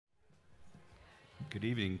Good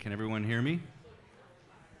evening. Can everyone hear me?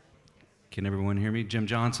 Can everyone hear me? Jim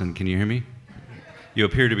Johnson, can you hear me? You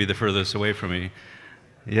appear to be the furthest away from me.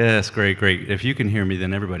 Yes, great, great. If you can hear me,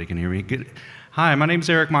 then everybody can hear me. Good. Hi, my name's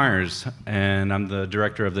Eric Myers, and I'm the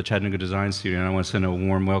director of the Chattanooga Design Studio, and I want to send a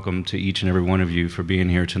warm welcome to each and every one of you for being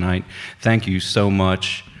here tonight. Thank you so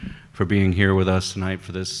much for being here with us tonight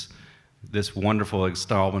for this wonderful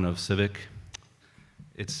installment of CIVIQ.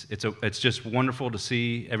 It's just wonderful to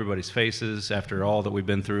see everybody's faces after all that we've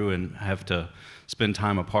been through and have to spend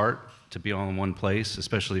time apart to be all in one place,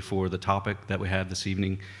 especially for the topic that we have this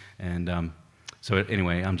evening. And so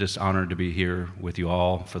anyway, I'm just honored to be here with you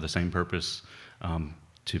all for the same purpose,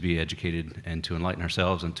 to be educated and to enlighten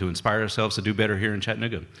ourselves and to inspire ourselves to do better here in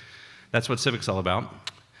Chattanooga. That's what CIVIQ's all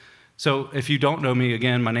about. So if you don't know me,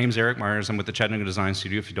 again, my name's Eric Myers. I'm with the Chattanooga Design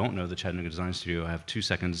Studio. If you don't know the Chattanooga Design Studio, I have 2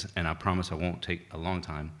 seconds, and I promise I won't take a long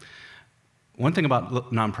time. One thing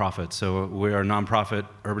about nonprofits, so we're a nonprofit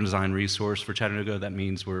urban design resource for Chattanooga. That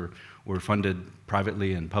means we're funded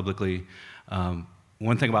privately and publicly.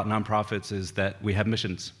 One thing about nonprofits is that we have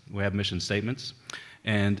missions. We have mission statements.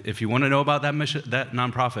 And if you want to know about that mission, that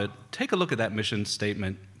nonprofit, take a look at that mission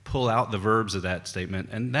statement, pull out the verbs of that statement,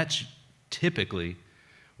 and that's typically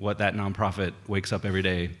what that nonprofit wakes up every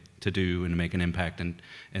day to do and to make an impact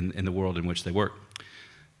in the world in which they work.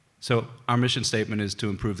 So our mission statement is to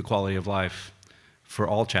improve the quality of life for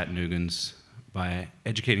all Chattanoogans by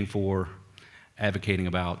educating for, advocating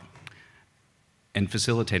about, and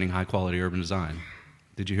facilitating high-quality urban design.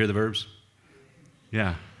 Did you hear the verbs?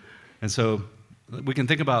 Yeah. And so we can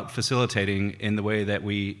think about facilitating in the way that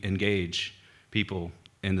we engage people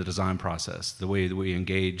in the design process, the way that we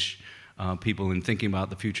engage people in thinking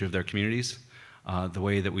about the future of their communities, the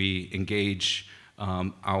way that we engage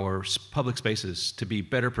our public spaces to be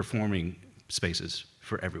better performing spaces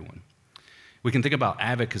for everyone. We can think about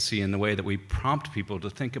advocacy in the way that we prompt people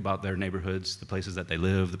to think about their neighborhoods, the places that they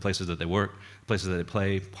live, the places that they work, the places that they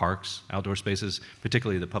play, parks, outdoor spaces,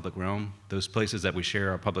 particularly the public realm, those places that we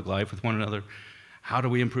share our public life with one another. How do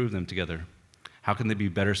we improve them together? How can they be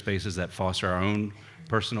better spaces that foster our own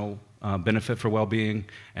personal benefit for well-being,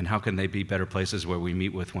 and how can they be better places where we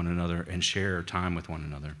meet with one another and share time with one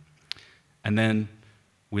another? And then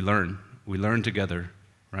we learn together,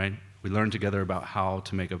 right? We learn together about how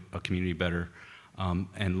to make a community better,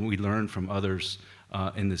 and we learn from others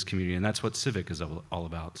in this community, and that's what CIVIQ is all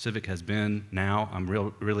about. CIVIQ has been, now, I'm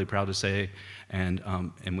really proud to say, and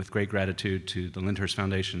with great gratitude to the Lyndhurst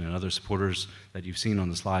Foundation and other supporters that you've seen on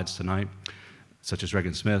the slides tonight, such as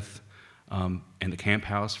Reagan Smith, and the Camp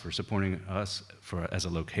House for supporting us as a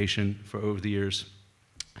location for over the years.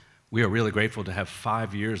 We are really grateful to have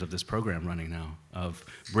 5 years of this program running now, of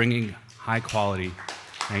bringing high quality,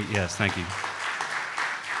 yes, thank you.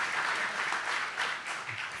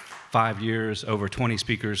 5 years, over 20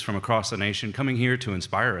 speakers from across the nation coming here to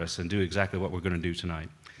inspire us and do exactly what we're going to do tonight.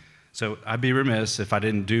 So I'd be remiss if I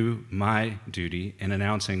didn't do my duty in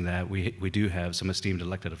announcing that we do have some esteemed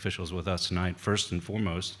elected officials with us tonight. First and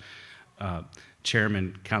foremost,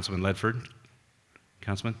 Chairman Councilman Ledford.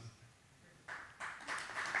 Councilman?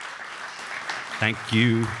 Thank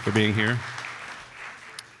you for being here.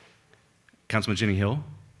 Councilman Jenny Hill.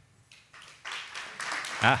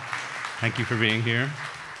 Thank you for being here.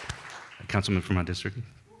 Councilman from my district.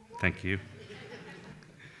 Thank you.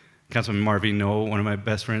 Councilman Marvin Noel, one of my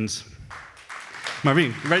best friends.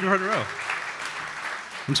 Marvin, right in front of the row.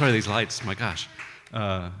 I'm sorry, these lights, my gosh.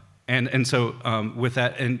 And so with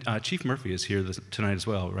that, and Chief Murphy is here tonight as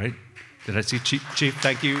well, right? Did I see Chief?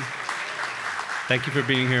 Thank you. Thank you for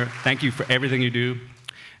being here. Thank you for everything you do.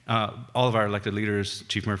 All of our elected leaders,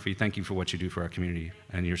 Chief Murphy, thank you for what you do for our community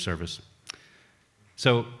and your service.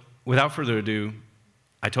 So without further ado,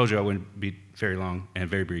 I told you I wouldn't be very long and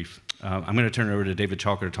very brief. I'm going to turn it over to David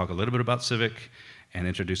Chalker to talk a little bit about CIVIQ and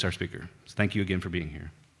introduce our speaker. So thank you again for being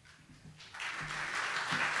here.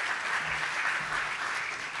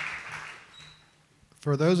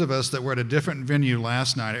 For those of us that were at a different venue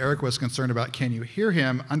last night, Eric was concerned about, can you hear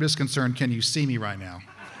him? I'm just concerned, can you see me right now?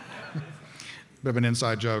 Bit of an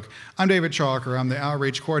inside joke. I'm David Chalker. I'm the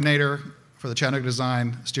outreach coordinator for the Chattanooga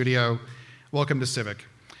Design Studio. Welcome to CIVIQ.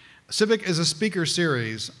 CIVIQ is a speaker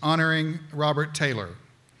series honoring Robert Taylor.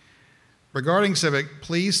 Regarding CIVIQ,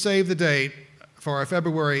 please save the date for our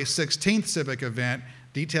February 16th CIVIQ event.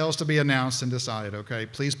 Details to be announced and decided, okay?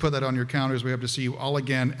 Please put that on your calendars. We hope to see you all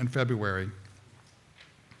again in February.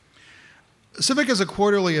 CIVIQ is a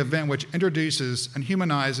quarterly event which introduces and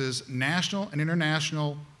humanizes national and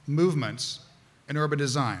international movements in urban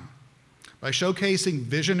design by showcasing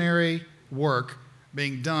visionary work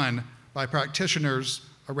being done by practitioners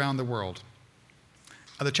around the world.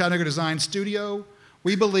 At the Chattanooga Design Studio,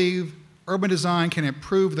 We believe urban design can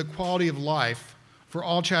improve the quality of life for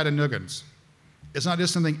all Chattanoogans. It's not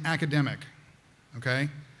just something academic, okay?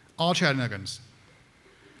 All Chattanoogans.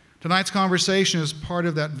 Tonight's conversation is part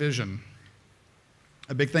of that vision.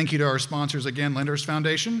 A big thank you to our sponsors again, Lenders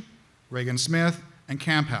Foundation, Reagan Smith, and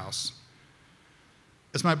Camp House.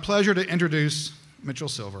 It's my pleasure to introduce Mitchell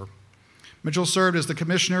Silver. Mitchell served as the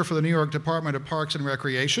commissioner for the New York Department of Parks and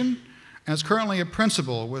Recreation and is currently a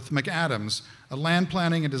principal with McAdams, a land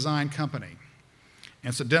planning and design company.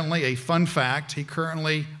 Incidentally, a fun fact,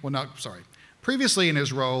 previously in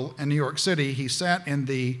his role in New York City, he sat in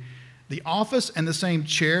the office and the same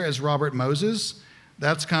chair as Robert Moses.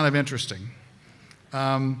 That's kind of interesting.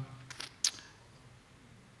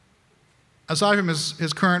 Aside from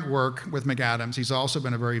his current work with McAdams, he's also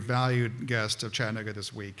been a very valued guest of Chattanooga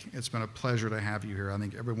this week. It's been a pleasure to have you here. I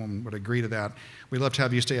think everyone would agree to that. We'd love to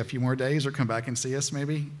have you stay a few more days or come back and see us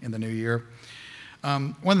maybe in the new year.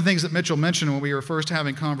 One of the things that Mitchell mentioned when we were first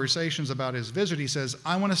having conversations about his visit, he says,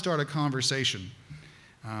 I want to start a conversation.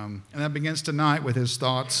 And that begins tonight with his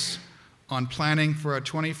thoughts on planning for our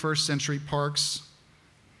 21st century parks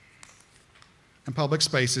and public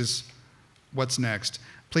spaces. What's next?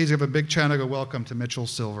 Please give a big Chattanooga welcome to Mitchell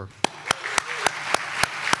Silver.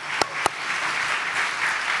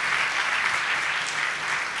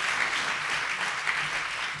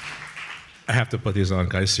 I have to put these on,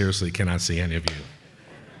 guys. Seriously, cannot see any of you.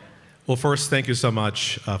 Well, first, thank you so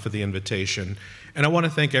much for the invitation. And I want to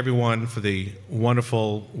thank everyone for the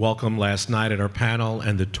wonderful welcome last night at our panel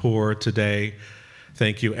and the tour today.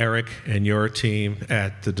 Thank you, Eric, and your team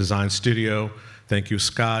at the Design Studio. Thank you,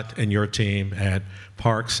 Scott, and your team at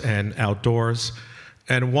Parks and Outdoors.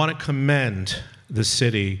 And I want to commend the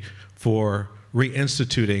city for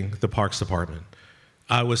reinstituting the Parks Department.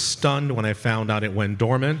 I was stunned when I found out it went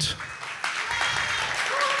dormant.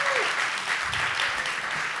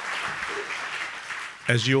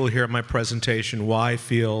 As you will hear in my presentation, why I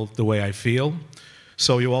feel the way I feel.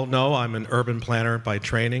 So you all know I'm an urban planner by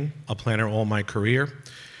training, a planner all my career.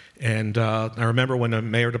 And I remember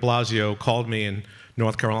when Mayor de Blasio called me in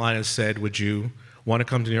North Carolina and said, would you want to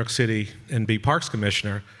come to New York City and be Parks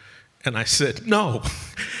Commissioner? And I said, no.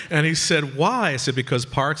 And he said, why? I said, because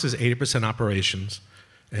Parks is 80% operations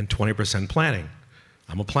and 20% planning.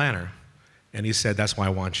 I'm a planner. And he said, that's why I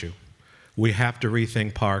want you. We have to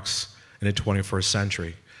rethink parks in the 21st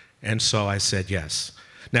century. And so I said yes.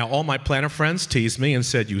 Now, all my planner friends teased me and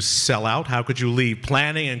said, you sell out? How could you leave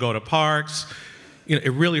planning and go to parks? You know,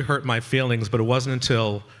 it really hurt my feelings, but it wasn't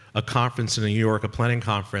until a conference in New York, a planning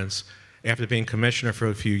conference, after being commissioner for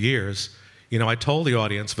a few years, you know, I told the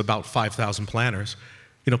audience of about 5,000 planners,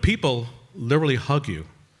 you know, people literally hug you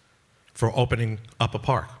for opening up a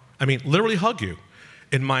park. I mean, literally hug you.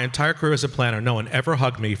 In my entire career as a planner, no one ever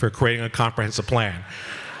hugged me for creating a comprehensive plan.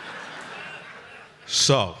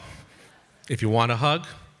 So, if you want a hug,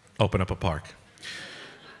 open up a park.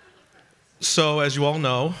 So, as you all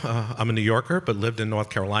know, I'm a New Yorker, but lived in North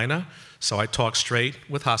Carolina, so I talk straight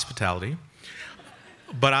with hospitality.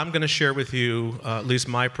 But I'm going to share with you at least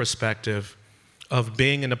my perspective of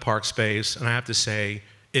being in the park space, and I have to say,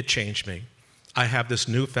 it changed me. I have this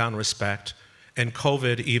newfound respect, and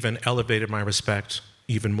COVID even elevated my respect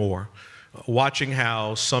even more. Watching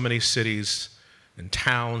how so many cities and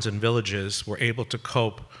towns and villages were able to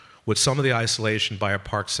cope with some of the isolation by our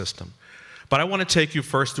park system. But I want to take you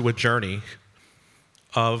first through a journey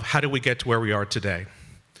of how did we get to where we are today.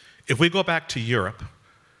 If we go back to Europe,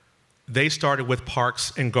 they started with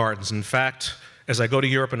parks and gardens. In fact, as I go to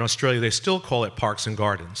Europe and Australia, they still call it parks and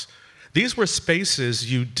gardens. These were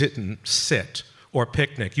spaces you didn't sit or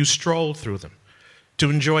picnic. You strolled through them to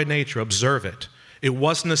enjoy nature, observe it. It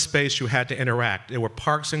wasn't a space you had to interact. There were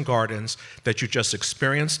parks and gardens that you just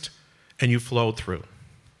experienced and you flowed through.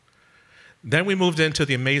 Then we moved into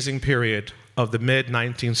the amazing period of the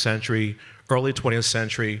mid-19th century, early 20th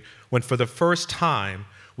century, when for the first time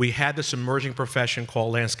we had this emerging profession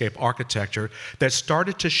called landscape architecture that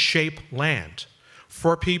started to shape land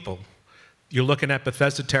for people. You're looking at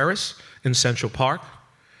Bethesda Terrace in Central Park,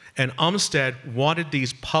 and Umstead wanted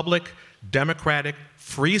these public, democratic,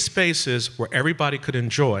 free spaces where everybody could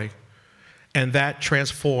enjoy, and that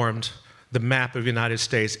transformed the map of the United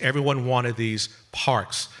States. Everyone wanted these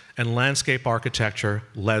parks, and landscape architecture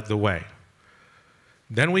led the way.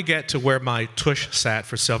 Then we get to where my tush sat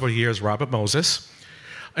for several years, Robert Moses,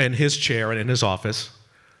 in his chair and in his office.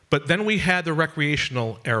 But then we had the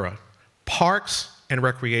recreational era. Parks and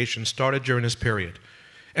recreation started during this period.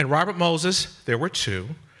 And Robert Moses, there were two,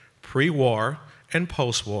 pre-war and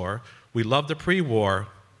post-war. We love the pre-war.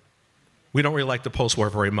 We don't really like the post-war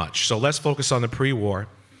very much. So let's focus on the pre-war.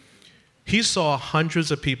 He saw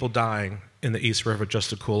hundreds of people dying in the East River just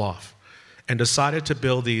to cool off and decided to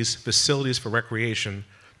build these facilities for recreation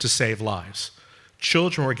to save lives.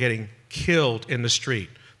 Children were getting killed in the street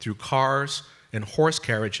through cars and horse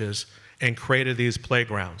carriages and created these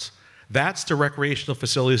playgrounds. That's the recreational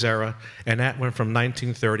facilities era, and that went from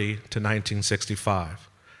 1930 to 1965.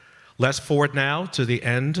 Let's forward now to the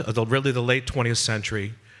end of the late 20th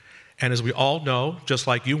century, and as we all know, just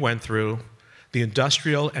like you went through, the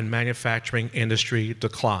industrial and manufacturing industry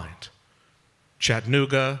declined.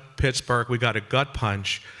 Chattanooga, Pittsburgh, we got a gut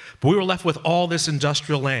punch, but we were left with all this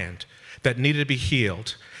industrial land that needed to be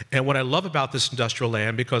healed. And what I love about this industrial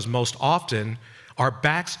land, because most often our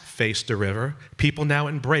backs faced the river, people now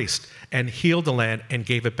embraced and healed the land and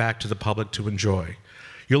gave it back to the public to enjoy.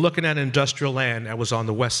 You're looking at industrial land that was on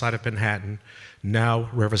the west side of Manhattan, now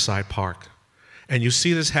Riverside Park. And you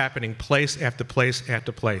see this happening place after place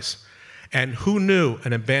after place. And who knew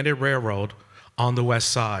an abandoned railroad on the west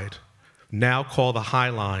side, now called the High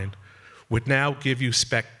Line, would now give you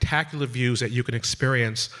spectacular views that you can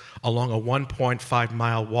experience along a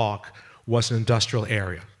 1.5-mile walk, was an industrial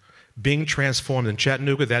area. Being transformed in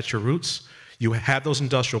Chattanooga, that's your roots. You have those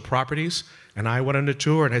industrial properties, and I went on a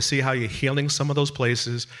tour and I see how you're healing some of those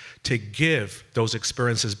places to give those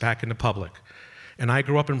experiences back in the public. And I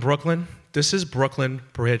grew up in Brooklyn. This is Brooklyn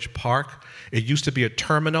Bridge Park. It used to be a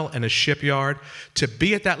terminal and a shipyard. To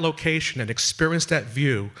be at that location and experience that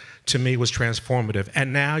view, to me, was transformative.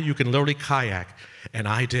 And now you can literally kayak, and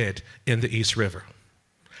I did, in the East River.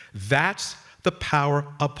 That's the power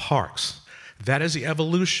of parks. That is the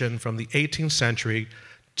evolution from the 18th century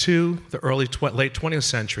to the late 20th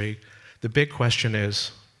century. The big question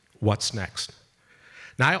is, what's next?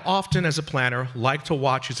 Now, I often, as a planner, like to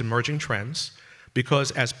watch these emerging trends,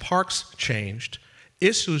 because as parks changed,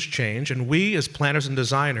 issues change, and we as planners and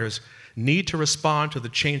designers need to respond to the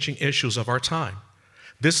changing issues of our time.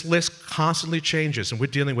 This list constantly changes, and we're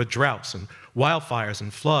dealing with droughts and wildfires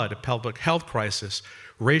and flood, a public health crisis,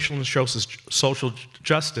 racial and social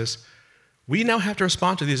justice. We now have to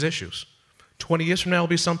respond to these issues. 20 years from now will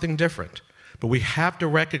be something different, but we have to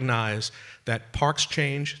recognize that parks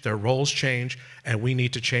change, their roles change, and we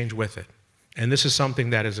need to change with it. And this is something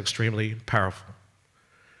that is extremely powerful.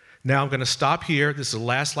 Now I'm going to stop here. This is the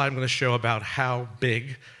last slide I'm going to show about how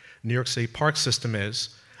big New York City park system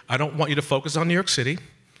is. I don't want you to focus on New York City,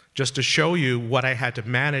 just to show you what I had to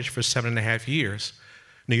manage for 7.5 years.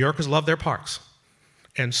 New Yorkers love their parks.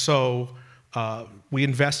 And so we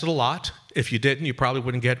invested a lot. If you didn't, you probably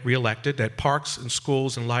wouldn't get reelected. That parks and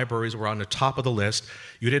schools and libraries were on the top of the list.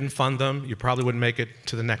 You didn't fund them, you probably wouldn't make it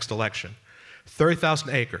to the next election.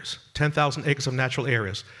 30,000 acres, 10,000 acres of natural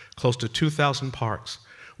areas, close to 2,000 parks.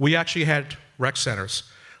 We actually had rec centers,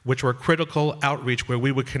 which were critical outreach where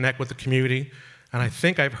we would connect with the community. And I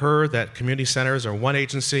think I've heard that community centers are one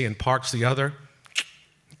agency and parks the other.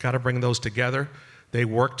 Got to bring those together. They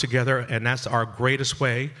work together, and that's our greatest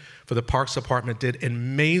way. For the Parks Department did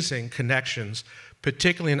amazing connections,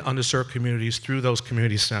 particularly in underserved communities, through those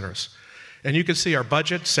community centers. And you can see our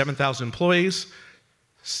budget, 7,000 employees,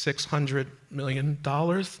 $600 million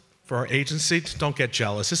for our agency. Don't get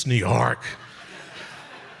jealous, it's New York.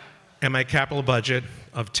 And my capital budget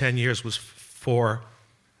of 10 years was $4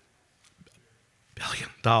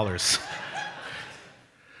 billion.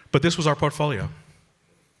 But this was our portfolio.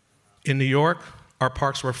 In New York, our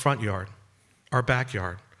parks were front yard, our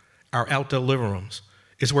backyard, our outdoor living rooms.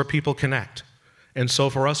 Is where people connect. And so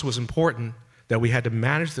for us, it was important that we had to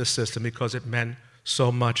manage this system because it meant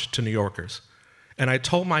so much to New Yorkers. And I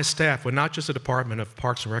told my staff, we're not just a department of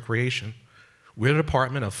parks and recreation, we're a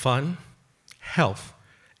department of fun, health,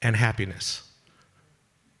 and happiness.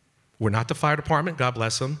 We're not the fire department, God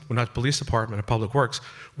bless them. We're not the police department or public works.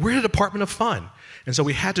 We're the department of fun. And so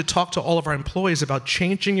we had to talk to all of our employees about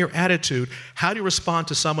changing your attitude. How do you respond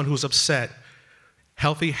to someone who's upset?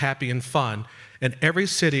 Healthy, happy, and fun. And every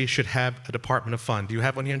city should have a department of fun. Do you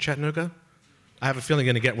have one here in Chattanooga? I have a feeling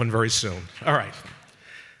you're going to get one very soon. All right.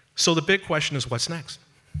 So the big question is, what's next?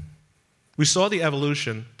 We saw the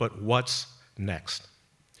evolution, but what's next?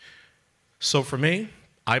 So for me,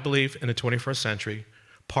 I believe in the 21st century,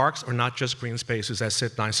 parks are not just green spaces that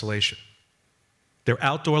sit in isolation. They're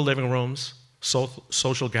outdoor living rooms,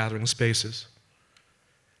 social gathering spaces.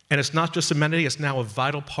 And it's not just amenity, it's now a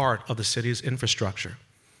vital part of the city's infrastructure.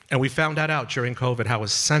 And we found that out during COVID, how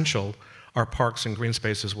essential our parks and green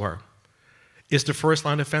spaces were. It's the first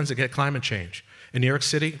line of defense against climate change. In New York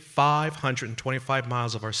City, 525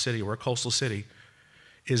 miles of our city, we're a coastal city,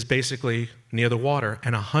 is basically near the water,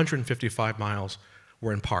 and 155 miles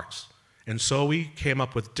were in parks. And so we came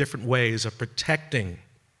up with different ways of protecting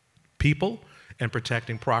people and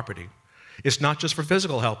protecting property. It's not just for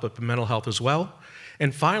physical health, but for mental health as well.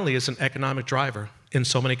 And finally, it's an economic driver in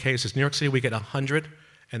so many cases. New York City, we get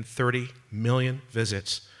 130 million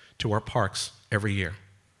visits to our parks every year.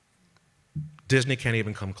 Disney can't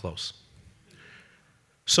even come close.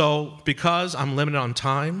 So because I'm limited on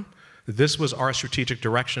time, this was our strategic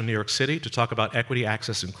direction in New York City to talk about equity,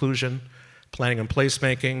 access, inclusion, planning and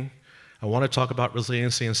placemaking. I want to talk about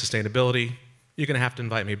resiliency and sustainability. You're going to have to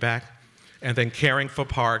invite me back. And then caring for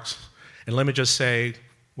parks. And let me just say,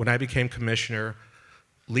 when I became commissioner,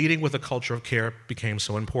 leading with a culture of care became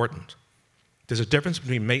so important. There's a difference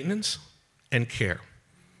between maintenance and care.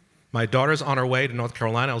 My daughter's on her way to North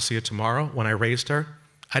Carolina. I'll see her tomorrow. When I raised her,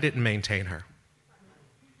 I didn't maintain her.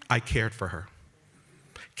 I cared for her.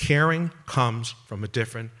 Caring comes from a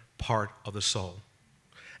different part of the soul.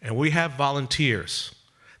 And we have volunteers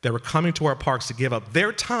that were coming to our parks to give up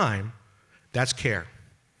their time. That's care.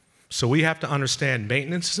 So we have to understand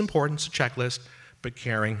maintenance is important, it's a checklist, but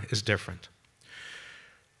caring is different.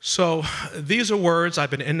 So these are words. I've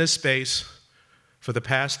been in this space for the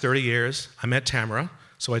past 30 years. I met Tamara,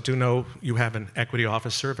 so I do know you have an equity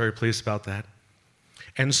officer, very pleased about that.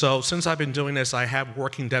 And so since I've been doing this, I have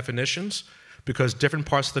working definitions because different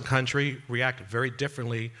parts of the country react very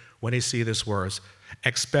differently when they see these words,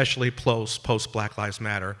 especially post Black Lives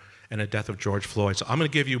Matter and the death of George Floyd. So I'm going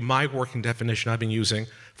to give you my working definition I've been using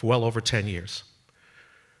for well over 10 years.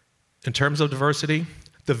 In terms of diversity,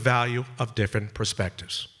 the value of different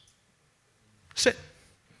perspectives. Sit.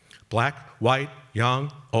 Black, white,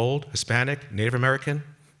 young, old, Hispanic, Native American,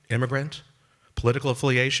 immigrant, political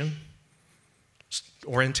affiliation,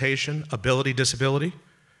 orientation, ability, disability.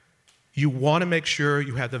 You want to make sure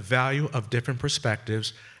you have the value of different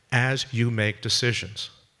perspectives as you make decisions.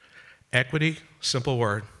 Equity, simple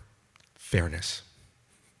word, fairness.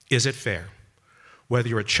 Is it fair? Whether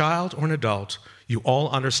you're a child or an adult, you all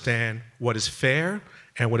understand what is fair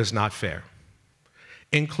and what is not fair.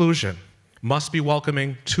 Inclusion must be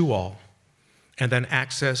welcoming to all. And then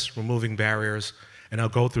access, removing barriers, and I'll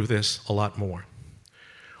go through this a lot more.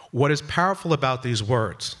 What is powerful about these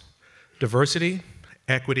words, diversity,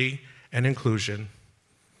 equity, and inclusion,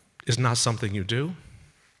 is not something you do,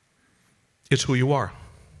 it's who you are.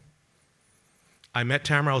 I met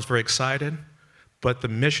Tamara, I was very excited, but the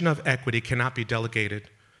mission of equity cannot be delegated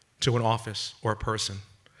to an office or a person.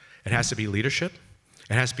 It has to be leadership,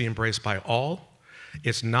 it has to be embraced by all.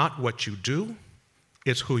 It's not what you do,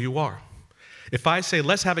 it's who you are. If I say,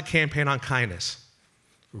 let's have a campaign on kindness,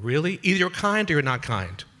 really? Either you're kind or you're not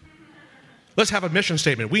kind. Let's have a mission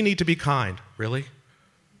statement, we need to be kind, really?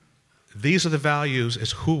 These are the values,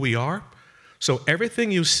 is who we are. So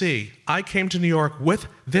everything you see, I came to New York with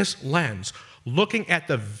this lens, looking at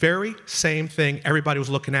the very same thing everybody was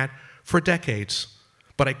looking at for decades.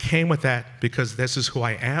 But I came with that because this is who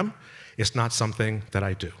I am. It's not something that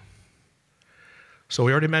I do. So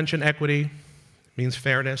we already mentioned equity, means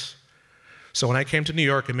fairness. So when I came to New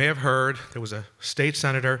York, you may have heard, there was a state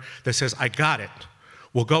senator that says, I got it.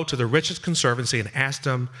 We'll go to the richest conservancy and ask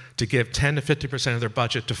them to give 10 to 50% of their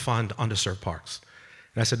budget to fund underserved parks.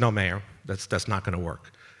 And I said, no, Mayor, that's not going to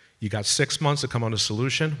work. You got 6 months to come on a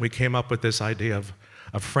solution. We came up with this idea of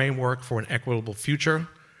a framework for an equitable future,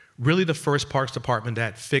 really the first Parks Department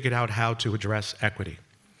that figured out how to address equity.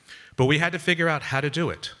 But we had to figure out how to do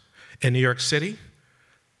it. In New York City,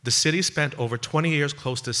 the city spent over 20 years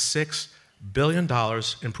close to $6 billion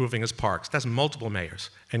improving its parks. That's multiple mayors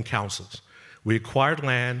and councils. We acquired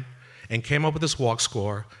land and came up with this walk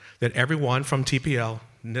score that everyone from TPL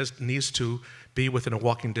needs to be within a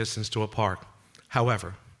walking distance to a park.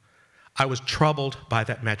 However, I was troubled by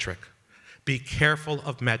that metric. Be careful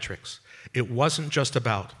of metrics. It wasn't just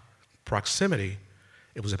about proximity,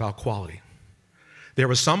 it was about quality. There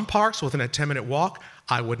were some parks within a 10-minute walk,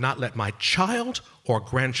 I would not let my child or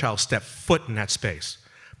grandchild step foot in that space.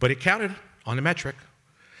 But it counted on the metric.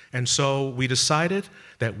 And so we decided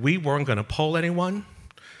that we weren't going to poll anyone.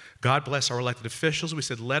 God bless our elected officials. We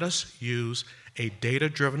said, let us use a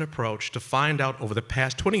data-driven approach to find out over the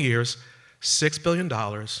past 20 years, $6 billion,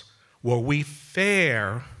 were we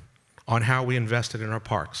fair on how we invested in our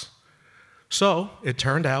parks? So it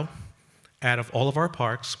turned out, out of all of our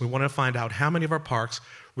parks, we wanted to find out how many of our parks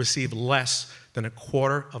received less than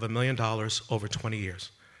 $250,000 over 20 years.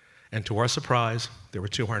 And to our surprise, there were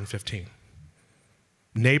 215.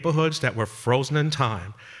 Neighborhoods that were frozen in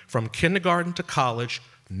time, from kindergarten to college,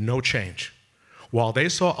 no change. While they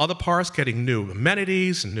saw other parks getting new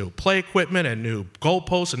amenities, and new play equipment, and new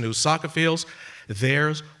goalposts, and new soccer fields,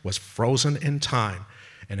 theirs was frozen in time.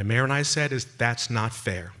 And the mayor and I said, that's not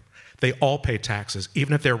fair. They all pay taxes.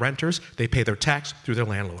 Even if they're renters, they pay their tax through their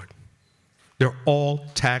landlord. They're all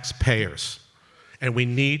taxpayers. And we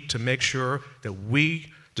need to make sure that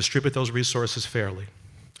we distribute those resources fairly.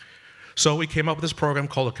 So we came up with this program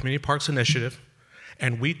called the Community Parks Initiative,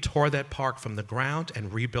 and we tore that park from the ground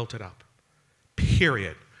and rebuilt it up,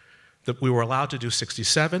 period. We were allowed to do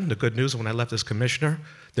 67. The good news, when I left as commissioner,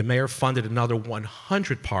 the mayor funded another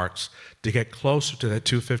 100 parks to get closer to that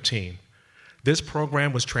 215. This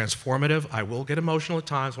program was transformative. I will get emotional at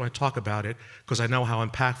times when I talk about it because I know how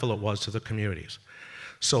impactful it was to the communities.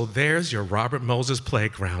 So there's your Robert Moses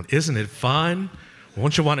playground. Isn't it fun?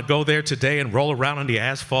 Won't you want to go there today and roll around on the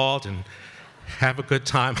asphalt and have a good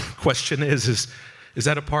time? Question is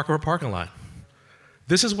that a park or a parking lot?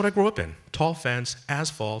 This is what I grew up in. Tall fence,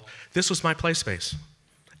 asphalt. This was my play space.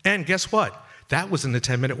 And guess what? That was in the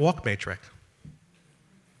 10-minute walk matrix.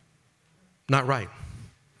 Not right.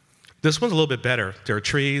 This one's a little bit better. There are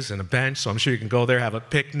trees and a bench, so I'm sure you can go there, have a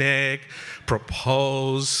picnic,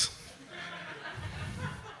 propose.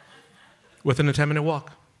 Within a 10-minute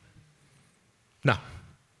walk. No,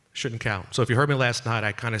 shouldn't count. So if you heard me last night,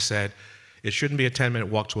 I kind of said it shouldn't be a 10-minute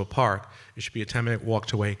walk to a park. It should be a 10-minute walk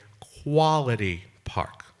to a quality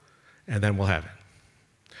park, and then we'll have it.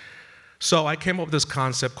 So I came up with this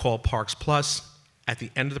concept called Parks Plus. At the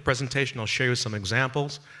end of the presentation, I'll show you some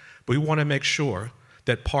examples. But we want to make sure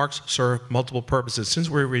that parks serve multiple purposes. Since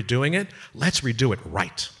we're redoing it, let's redo it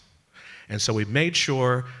right. And so we made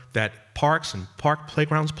sure that Parks and Park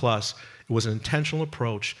Playgrounds Plus, it was an intentional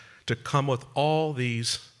approach to come with all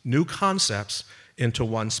these new concepts into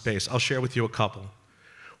one space. I'll share with you a couple.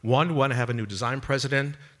 One, we want to have a new design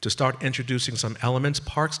president to start introducing some elements.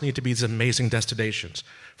 Parks need to be these amazing destinations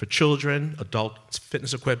for children, adult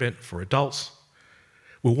fitness equipment, for adults.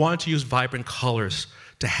 We wanted to use vibrant colors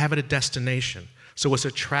to have it a destination. So it's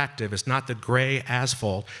attractive. It's not the gray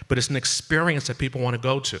asphalt, but it's an experience that people want to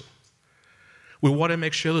go to. We want to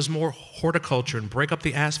make sure there's more horticulture and break up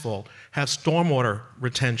the asphalt, have stormwater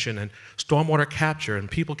retention and stormwater capture.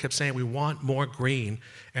 And people kept saying we want more green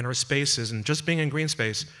in our spaces. And just being in green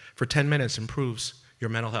space for 10 minutes improves your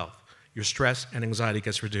mental health. Your stress and anxiety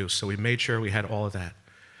gets reduced. So we made sure we had all of that.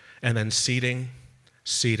 And then seating,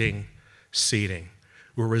 seating, seating.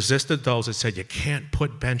 We resisted those that said you can't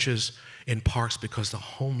put benches in parks because the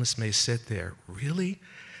homeless may sit there. Really?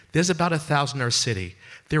 There's about 1,000 in our city.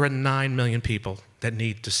 There are 9 million people that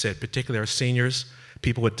need to sit, particularly our seniors,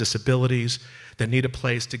 people with disabilities that need a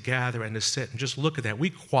place to gather and to sit. And just look at that. We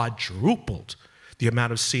quadrupled the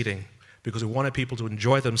amount of seating because we wanted people to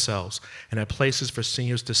enjoy themselves and have places for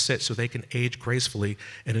seniors to sit so they can age gracefully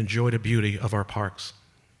and enjoy the beauty of our parks.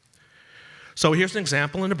 So here's an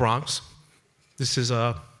example in the Bronx. This is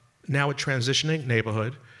now a transitioning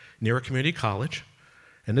neighborhood near a community college.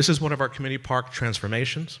 And this is one of our community park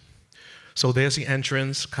transformations. So there's the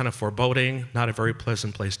entrance, kind of foreboding, not a very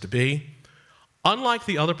pleasant place to be. Unlike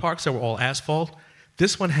the other parks that were all asphalt,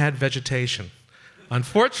 this one had vegetation.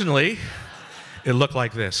 Unfortunately, it looked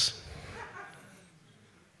like this.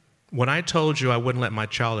 When I told you I wouldn't let my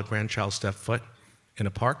child or grandchild step foot in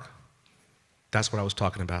a park, that's what I was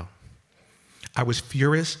talking about. I was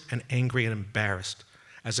furious and angry and embarrassed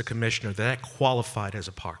as a commissioner that that qualified as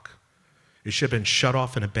a park. It should have been shut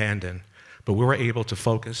off and abandoned, but we were able to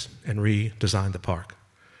focus and redesign the park.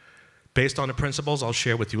 Based on the principles I'll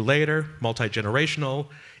share with you later, multi-generational,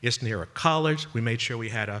 it's near a college. We made sure we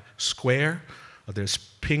had a square. There's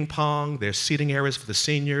ping pong, there's seating areas for the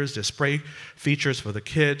seniors, there's spray features for the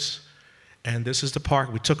kids. And this is the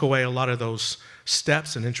park. We took away a lot of those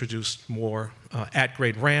steps and introduced more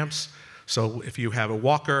at-grade ramps. So if you have a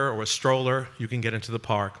walker or a stroller, you can get into the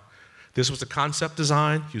park. This was the concept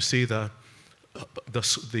design. You see the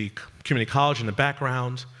community college in the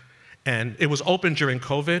background. And it was open during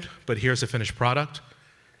COVID, but here's the finished product.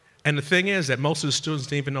 And the thing is that most of the students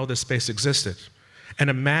didn't even know this space existed. And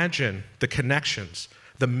imagine the connections,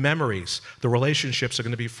 the memories, the relationships are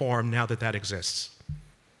going to be formed now that that exists.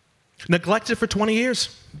 Neglected for 20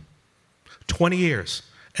 years. 20 years.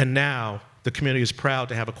 And now the community is proud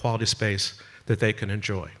to have a quality space that they can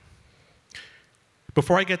enjoy.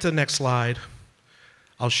 Before I get to the next slide,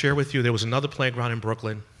 I'll share with you there was another playground in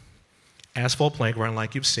Brooklyn, asphalt playground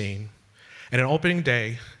like you've seen. And on opening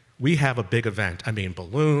day, we have a big event. I mean,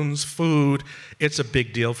 balloons, food, it's a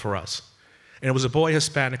big deal for us. And it was a boy,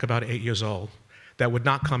 Hispanic, about 8 years old, that would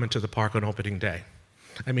not come into the park on opening day.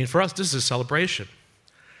 I mean, for us, this is a celebration.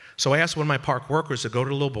 So I asked one of my park workers to go to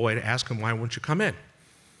the little boy to ask him, why won't you come in?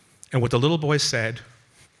 And what the little boy said,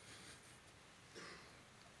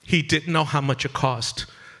 he didn't know how much it cost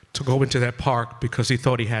to go into that park because he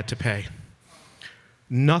thought he had to pay.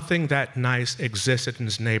 Nothing that nice existed in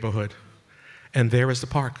his neighborhood. And there is the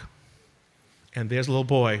park. and there's a little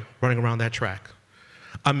boy running around that track.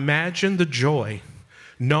 Imagine the joy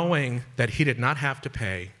knowing that he did not have to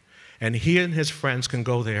pay, and he and his friends can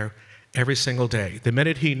go there every single day. The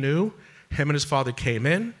minute he knew, him and his father came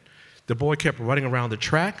in, the boy kept running around the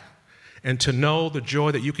track, and to know the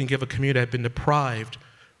joy that you can give a community that had been deprived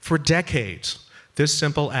for decades, this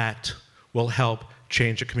simple act will help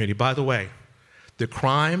change a community. By the way, the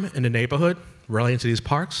crime in the neighborhood relating to these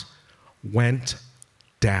parks went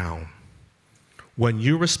down. When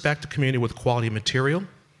you respect a community with quality material,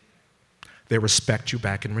 they respect you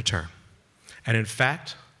back in return. And in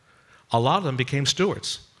fact, a lot of them became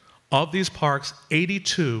stewards. Of these parks,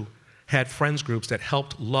 82 had friends groups that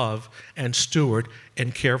helped love and steward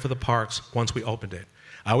and care for the parks once we opened it.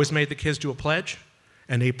 I always made the kids do a pledge,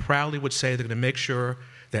 and they proudly would say they're going to make sure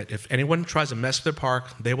that if anyone tries to mess with their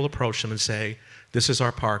park, they will approach them and say, "This is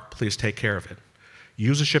our park, please take care of it."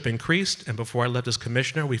 Usership increased, and before I left as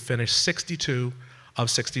commissioner, we finished 62 of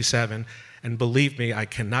 67. And believe me, I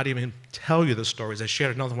cannot even tell you the stories. I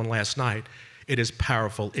shared another one last night. It is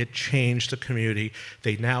powerful. It changed the community.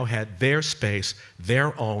 They now had their space,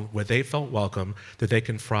 their own, where they felt welcome, that they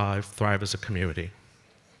can thrive as a community.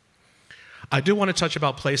 I do want to touch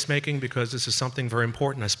about placemaking because this is something very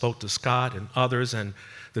important. I spoke to Scott and others and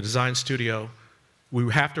the design studio.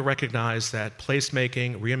 We have to recognize that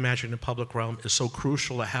placemaking, reimagining the public realm is so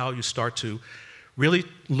crucial to how you start to really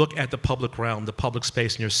look at the public realm, the public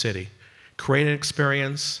space in your city. Create an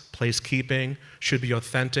experience, placekeeping should be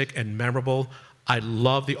authentic and memorable. I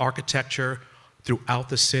love the architecture throughout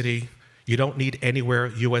the city. You don't need anywhere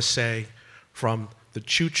USA, from the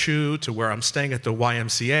choo-choo to where I'm staying at the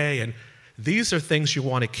YMCA, and these are things you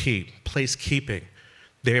want to keep, placekeeping.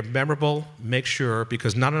 They're memorable, make sure,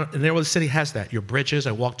 because not every city has that. Your bridges,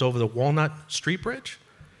 I walked over the Walnut Street Bridge.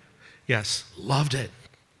 Yes, loved it.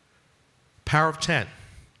 Power of 10.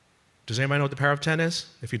 Does anybody know what the power of 10 is?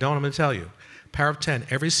 If you don't, I'm going to tell you. Power of 10.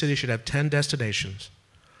 Every city should have 10 destinations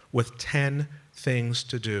with 10 things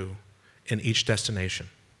to do in each destination.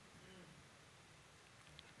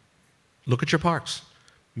 Look at your parks.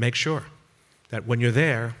 Make sure that when you're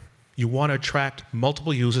there, you want to attract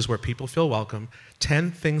multiple users where people feel welcome.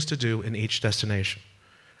 10 things to do in each destination.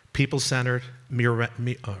 People-centered,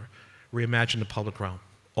 reimagine the public realm.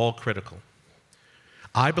 All critical.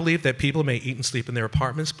 I believe that people may eat and sleep in their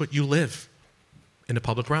apartments, but you live in the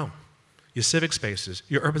public realm. Your civic spaces,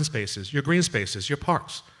 your urban spaces, your green spaces, your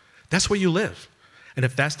parks. That's where you live. And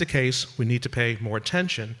if that's the case, we need to pay more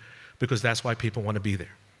attention because that's why people want to be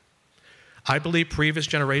there. I believe previous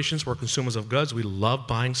generations were consumers of goods. We love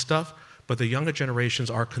buying stuff, but the younger generations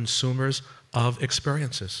are consumers of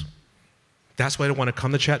experiences. That's why they want to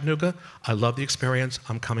come to Chattanooga. I love the experience.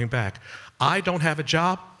 I'm coming back. I don't have a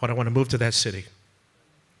job, but I want to move to that city.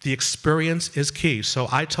 The experience is key. So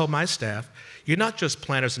I tell my staff, you're not just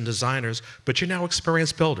planners and designers, but you're now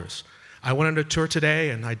experience builders. I went on a tour today,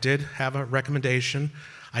 and I did have a recommendation.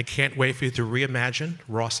 I can't wait for you to reimagine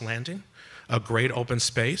Ross Landing, a great open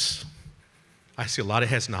space. I see a lot of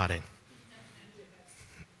heads nodding.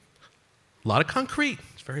 A lot of concrete.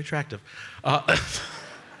 It's very attractive.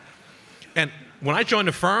 And when I joined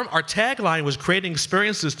the firm, our tagline was creating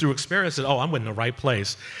experiences through experiences. Oh, I'm in the right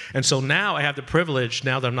place. And so now I have the privilege,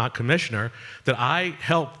 now that I'm not commissioner, that I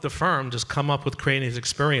help the firm just come up with creating these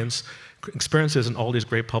experiences in all these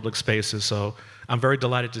great public spaces. So I'm very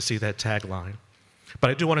delighted to see that tagline. But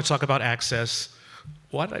I do want to talk about access.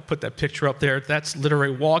 Why did I put that picture up there? That's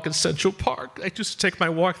literally a walk in Central Park. I used to take my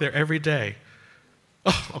walk there every day.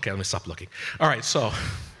 Oh, okay, let me stop looking. All right, so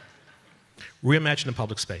reimagine the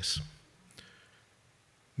public space.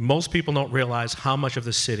 Most people don't realize how much of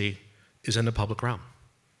the city is in the public realm.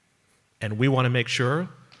 And we want to make sure,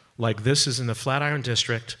 like this is in the Flatiron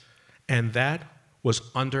District, and that was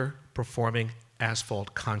underperforming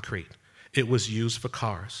asphalt concrete. It was used for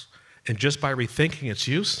cars. And just by rethinking its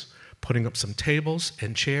use, putting up some tables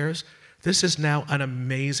and chairs, this is now an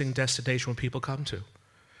amazing destination where people come to.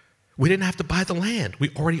 We didn't have to buy the land. We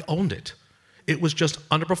already owned it. It was just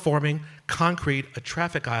underperforming concrete, a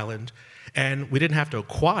traffic island, and we didn't have to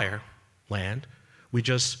acquire land. We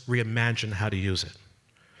just reimagined how to use it.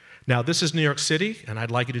 Now, this is New York City, and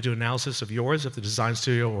I'd like you to do analysis of yours if the design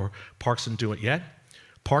studio or parks didn't do it yet.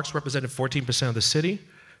 Parks represented 14% of the city.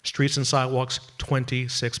 Streets and sidewalks,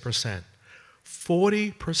 26%.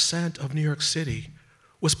 40% of New York City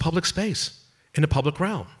was public space in the public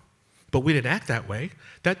realm. But we didn't act that way.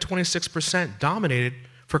 That 26% dominated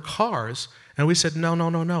for cars, and we said, no, no,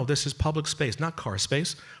 no, no, this is public space, not car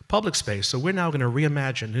space, public space. So we're now going to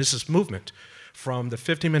reimagine this movement from the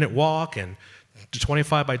 50-minute walk and to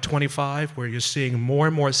 25 by 25, where you're seeing more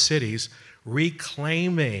and more cities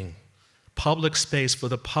reclaiming public space for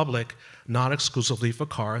the public, not exclusively for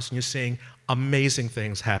cars, and you're seeing amazing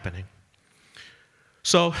things happening.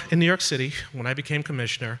 So in New York City, when I became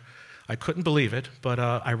commissioner, I couldn't believe it, but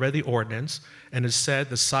I read the ordinance, and it said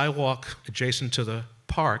the sidewalk adjacent to the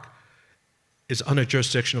park is under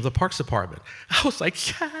jurisdiction of the Parks Department. I was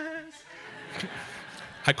like, yes!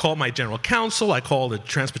 I called my general counsel, I called the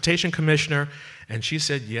transportation commissioner, and she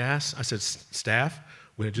said, yes. I said, staff,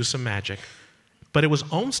 we're gonna do some magic. But it was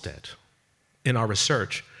Olmsted, in our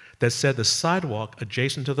research, that said the sidewalk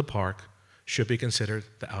adjacent to the park should be considered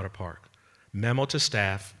the outer park. Memo to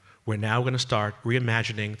staff, we're now gonna start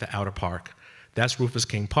reimagining the outer park. That's Rufus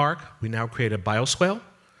King Park. We now create a bioswale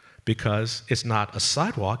because it's not a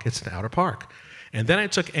sidewalk, it's an outer park. And then I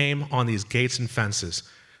took aim on these gates and fences.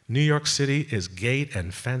 New York City is gate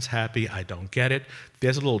and fence happy. I don't get it.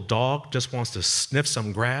 There's a little dog just wants to sniff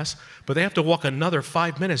some grass, but they have to walk another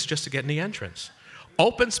 5 minutes just to get in the entrance.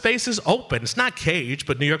 Open space is open. It's not caged,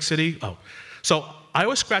 but New York City, oh. So I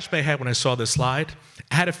always scratched my head when I saw this slide.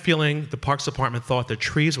 I had a feeling the Parks Department thought the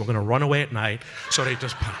trees were going to run away at night, so they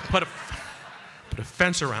just put a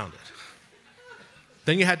fence around it.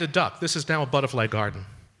 Then you had the duck. This is now a butterfly garden.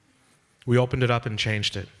 We opened it up and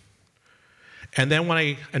changed it. And then when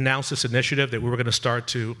I announced this initiative that we were going to start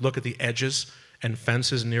to look at the edges and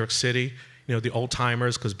fences in New York City, you know, the old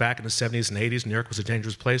timers, because back in the 70s and 80s, New York was a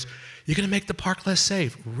dangerous place. You're going to make the park less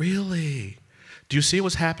safe. Really? Do you see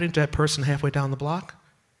what's happening to that person halfway down the block?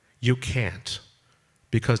 You can't,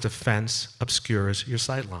 because the fence obscures your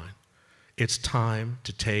sight line. It's time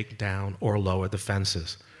to take down or lower the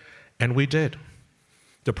fences. And we did.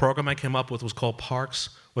 The program I came up with was called Parks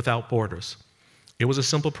Without Borders. It was a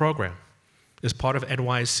simple program. As part of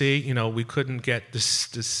NYC, you know, we couldn't get the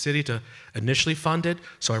city to initially fund it,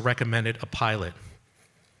 so I recommended a pilot.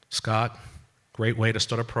 Scott, great way to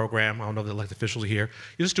start a program. I don't know if the elected officials are here.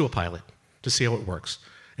 You just do a pilot to see how it works.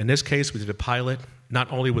 In this case, we did a pilot.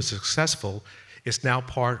 Not only was it successful, it's now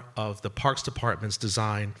part of the Parks Department's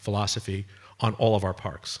design philosophy on all of our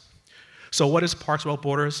parks. So what is Parks Without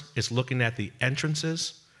Borders? It's looking at the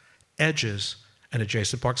entrances, edges, and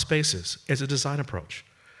adjacent park spaces as a design approach.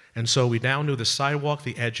 And so we now knew the sidewalk,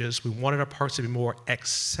 the edges. We wanted our parks to be more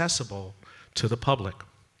accessible to the public.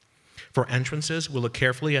 For entrances, we look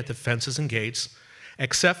carefully at the fences and gates,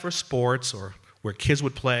 except for sports or where kids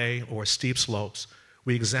would play or steep slopes.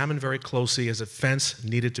 We examined very closely as a fence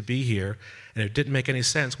needed to be here, and if it didn't make any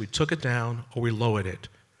sense, we took it down or we lowered it.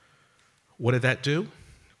 What did that do?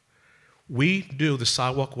 We knew the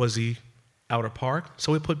sidewalk was the outer park,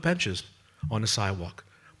 so we put benches on the sidewalk.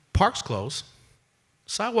 Parks close.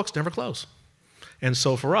 Sidewalks never close. And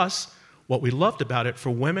so for us, what we loved about it, for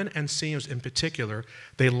women and seniors in particular,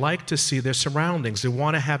 they like to see their surroundings. They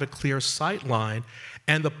want to have a clear sight line.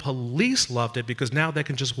 And the police loved it because now they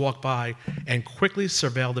can just walk by and quickly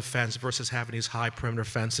surveil the fence versus having these high perimeter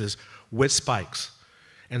fences with spikes.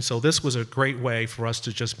 And so this was a great way for us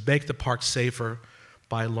to just make the park safer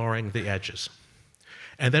by lowering the edges.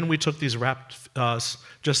 And then we took these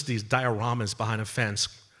just these dioramas behind a fence,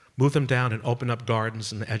 move them down and open up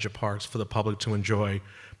gardens and the edge of parks for the public to enjoy,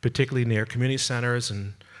 particularly near community centers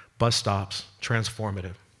and bus stops,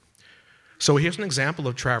 transformative. So here's an example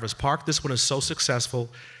of Travis Park. This one is so successful,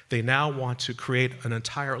 they now want to create an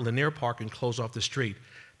entire linear park and close off the street.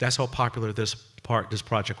 That's how popular this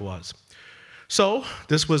project was. So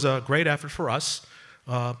this was a great effort for us.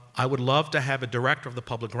 I would love to have a director of the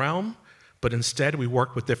public realm, but instead we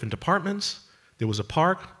worked with different departments. There was a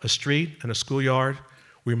park, a street, and a schoolyard.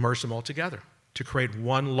 We merged them all together to create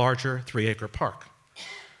one larger 3-acre park.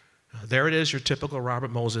 There it is, your typical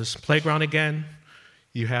Robert Moses playground again.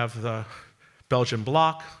 You have the Belgian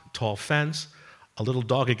block, tall fence, a little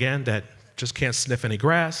dog again that just can't sniff any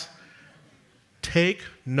grass. Take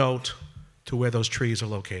note to where those trees are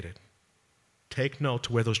located. Take note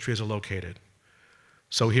to where those trees are located.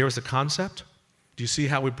 So here's the concept. Do you see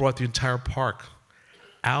how we brought the entire park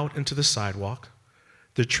out into the sidewalk?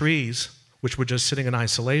 The trees, which were just sitting in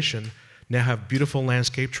isolation, now have beautiful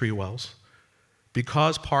landscape tree wells.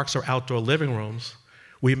 Because parks are outdoor living rooms,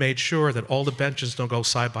 we made sure that all the benches don't go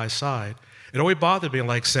side by side. It always bothered me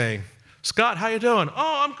like saying, Scott, how you doing?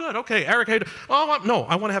 Oh, I'm good. Okay, Eric, how you doing? Oh, no,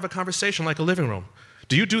 I want to have a conversation like a living room.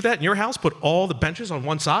 Do you do that in your house? Put all the benches on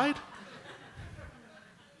one side?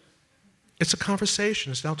 It's a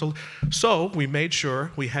conversation. It's down to... So we made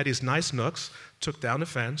sure we had these nice nooks, took down the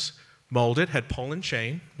fence, molded, had pole and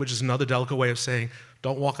chain, which is another delicate way of saying,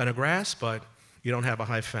 don't walk on the grass, but you don't have a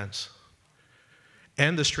high fence.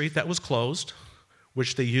 And the street that was closed,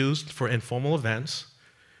 which they used for informal events,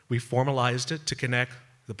 we formalized it to connect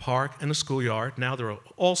the park and the schoolyard. Now there are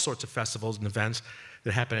all sorts of festivals and events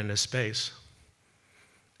that happened in this space.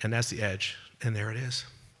 And that's the edge, and there it is.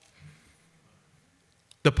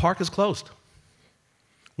 The park is closed.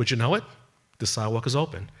 Would you know it? The sidewalk is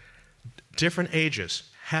open. Different ages,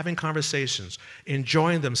 having conversations,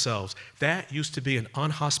 enjoying themselves. That used to be an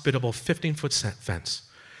unhospitable 15-foot fence.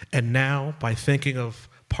 And now, by thinking of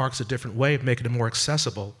parks a different way, of making it more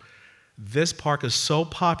accessible, this park is so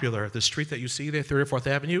popular, the street that you see there, 34th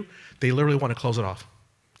Avenue, they literally want to close it off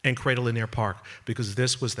and create a linear park because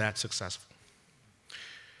this was that successful.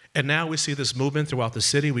 And now we see this movement throughout the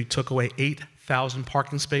city. We took away 8,000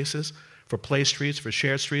 parking spaces for play streets, for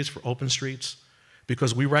shared streets, for open streets,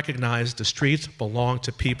 because we recognize the streets belong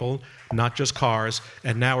to people, not just cars,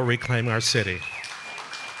 and now we're reclaiming our city.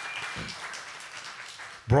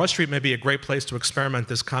 Broad Street may be a great place to experiment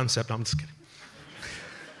this concept. I'm just kidding.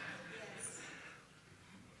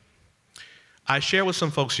 I shared with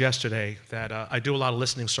some folks yesterday that I do a lot of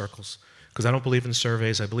listening circles because I don't believe in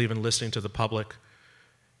surveys. I believe in listening to the public.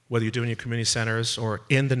 Whether you're doing your community centers or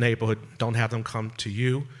in the neighborhood, don't have them come to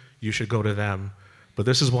you. You should go to them. But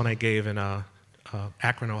this is one I gave in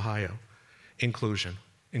Akron, Ohio. Inclusion.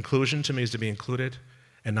 Inclusion to me is to be included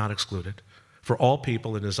and not excluded. For all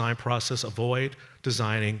people in the design process, avoid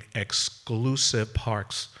designing exclusive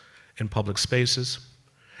parks in public spaces.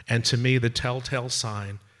 And to me, the telltale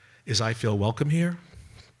sign is I feel welcome here,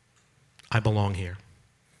 I belong here.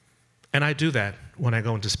 And I do that when I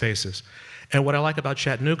go into spaces. And what I like about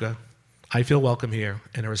Chattanooga, I feel welcome here,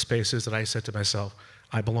 and there are spaces that I said to myself,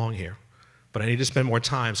 I belong here. But I need to spend more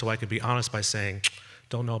time so I can be honest by saying,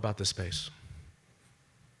 don't know about this space.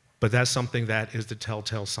 But that's something that is the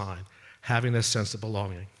telltale sign, having this sense of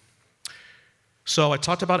belonging. So I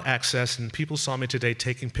talked about access, and people saw me today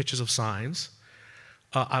taking pictures of signs.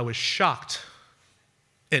 I was shocked.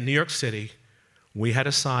 In New York City, we had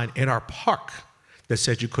a sign in our park that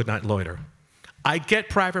said you could not loiter. I get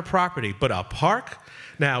private property, but a park?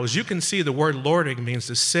 Now, as you can see, the word loitering means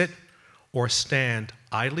to sit or stand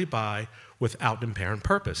idly by without apparent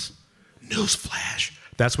purpose. Newsflash,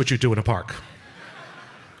 that's what you do in a park.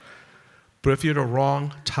 But if you're the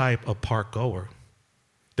wrong type of park goer,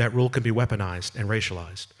 that rule can be weaponized and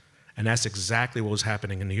racialized. And that's exactly what was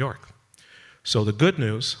happening in New York. So the good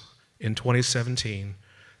news, in 2017,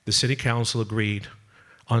 the City Council agreed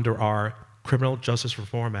under our Criminal Justice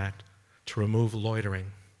Reform Act to remove loitering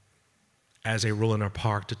as a rule in our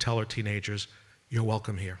park, to tell our teenagers, you're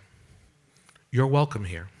welcome here. You're welcome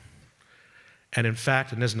here. And in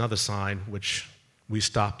fact, and there's another sign which we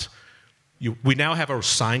stopped. We now have a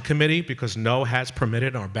sign committee because no hats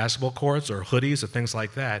permitted on our basketball courts or hoodies or things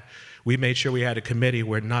like that. We made sure we had a committee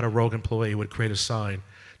where not a rogue employee would create a sign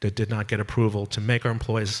that did not get approval to make our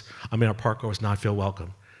employees, our park goers not feel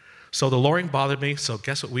welcome. So the loitering bothered me, so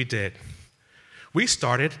guess what we did? We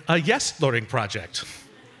started a yes loitering project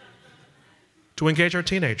to engage our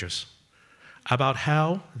teenagers about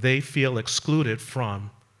how they feel excluded from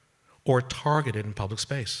or targeted in public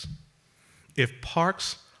space. If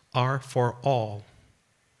parks are for all,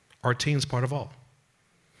 are teens part of all?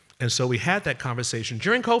 And so we had that conversation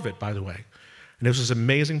during COVID, by the way. And this was an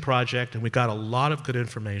amazing project, and we got a lot of good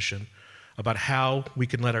information about how we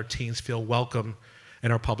can let our teens feel welcome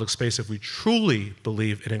in our public space if we truly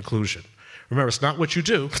believe in inclusion. Remember, it's not what you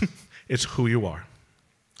do, it's who you are.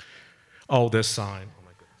 Oh, this sign. Oh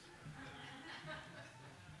my goodness.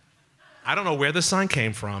 I don't know where this sign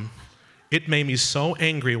came from. It made me so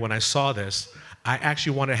angry when I saw this. I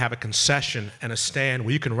actually wanted to have a concession and a stand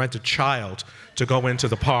where you can rent a child to go into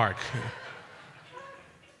the park.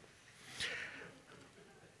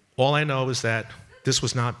 All I know is that this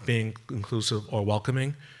was not being inclusive or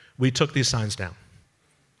welcoming. We took these signs down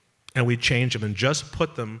and we changed them and just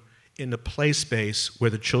put them in the play space where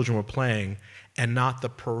the children were playing and not the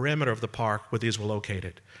perimeter of the park where these were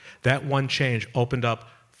located. That one change opened up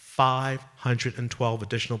 512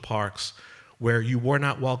 additional parks where you were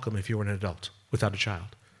not welcome if you were an adult without a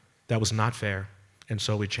child. That was not fair, and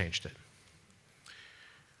so we changed it.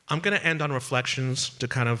 I'm going to end on reflections to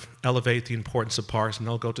kind of elevate the importance of parks, and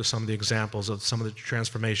I'll go to some of the examples of some of the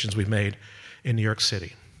transformations we've made in New York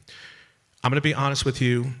City. I'm going to be honest with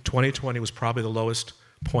you, 2020 was probably the lowest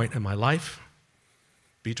point in my life.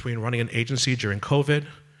 Between running an agency during COVID,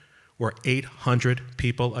 where 800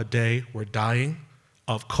 people a day were dying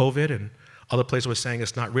of COVID, and other places were saying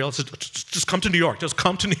it's not real. Just come to New York. Just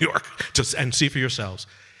come to New York and see for yourselves.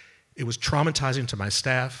 It was traumatizing to my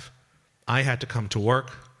staff. I had to come to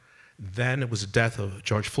work. Then it was the death of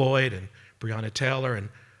George Floyd and Breonna Taylor and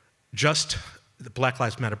just the Black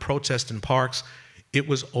Lives Matter protest in parks. It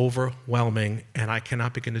was overwhelming, and I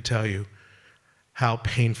cannot begin to tell you how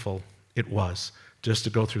painful it was just to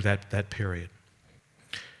go through that period.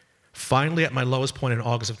 Finally, at my lowest point in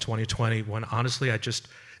August of 2020, when honestly I just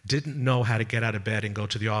didn't know how to get out of bed and go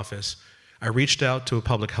to the office, I reached out to a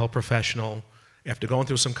public health professional. After going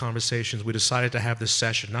through some conversations, we decided to have this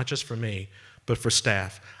session, not just for me, but for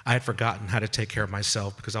staff. I had forgotten how to take care of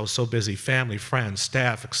myself because I was so busy, family, friends,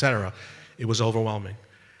 staff, etc. It was overwhelming.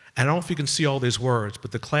 And I don't know if you can see all these words,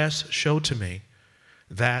 but the class showed to me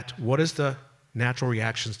that what is the natural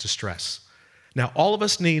reactions to stress. Now, all of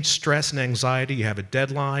us need stress and anxiety. You have a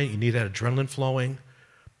deadline, you need that adrenaline flowing.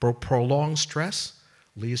 Prolonged stress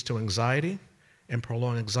leads to anxiety, and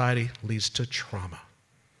prolonged anxiety leads to trauma.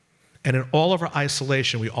 And in all of our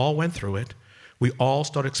isolation, we all went through it. We all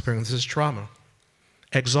started experiencing this trauma.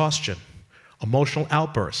 Exhaustion, emotional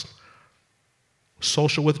outbursts,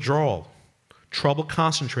 social withdrawal, trouble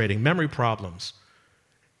concentrating, memory problems,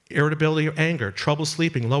 irritability or anger, trouble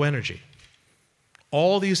sleeping, low energy.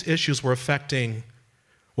 All these issues were affecting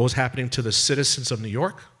what was happening to the citizens of New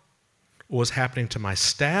York, what was happening to my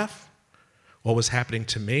staff, what was happening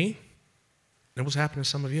to me, and what was happening to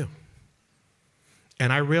some of you.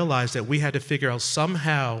 And I realized that we had to figure out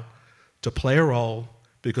somehow to play a role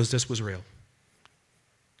because this was real.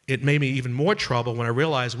 It made me even more trouble when I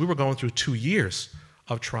realized we were going through 2 years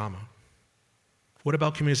of trauma. What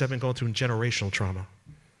about communities that have been going through generational trauma?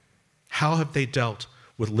 How have they dealt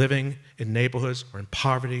with living in neighborhoods or in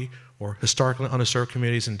poverty or historically underserved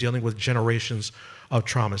communities and dealing with generations of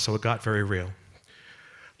trauma? So it got very real.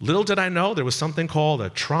 Little did I know there was something called a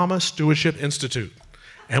Trauma Stewardship Institute.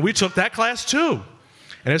 And we took that class too.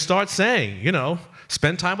 And it starts saying, you know,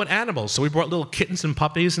 spend time with animals. So we brought little kittens and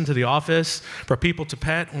puppies into the office for people to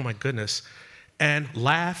pet. Oh my goodness. And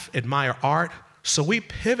laugh, admire art. So we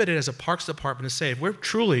pivoted as a parks department to say, if we're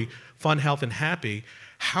truly fun, health, and happy,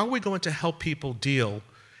 how are we going to help people deal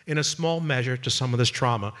in a small measure to some of this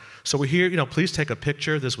trauma? So we're here, you know, please take a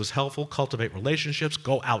picture. This was helpful. Cultivate relationships.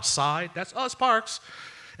 Go outside. That's us, parks.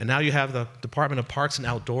 And now you have the Department of Parks and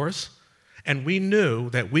Outdoors. And we knew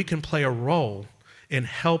that we can play a role in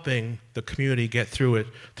helping the community get through it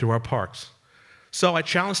through our parks. So I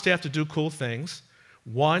challenged staff to do cool things.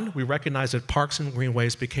 One, we recognized that parks and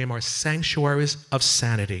greenways became our sanctuaries of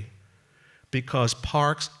sanity because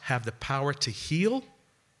parks have the power to heal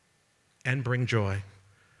and bring joy.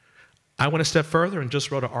 I went a step further and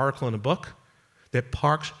just wrote an article in a book that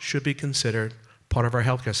parks should be considered part of our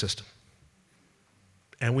healthcare system.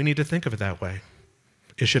 And we need to think of it that way.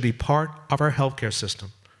 It should be part of our healthcare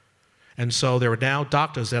system. And so there are now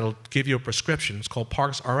doctors that'll give you a prescription. It's called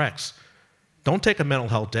Parks RX. Don't take a mental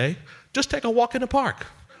health day. Just take a walk in the park.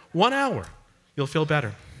 1 hour. You'll feel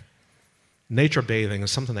better. Nature bathing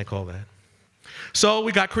is something they call that. So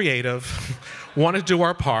we got creative, wanted to do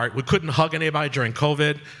our part. We couldn't hug anybody during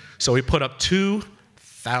COVID, so we put up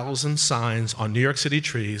 2,000 signs on New York City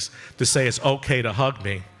trees to say it's okay to hug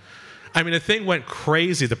me. I mean, the thing went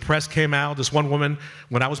crazy. The press came out. This one woman,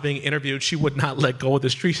 when I was being interviewed, she would not let go of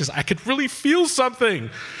this tree. She says, I could really feel something.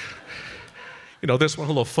 You know, this one, a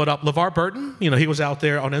little foot up. LeVar Burton, you know, he was out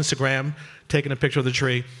there on Instagram taking a picture of the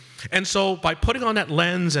tree. And so by putting on that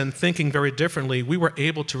lens and thinking very differently, we were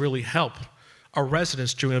able to really help our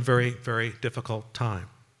residents during a very, very difficult time.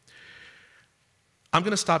 I'm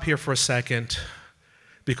going to stop here for a second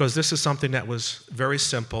because this is something that was very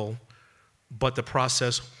simple, but the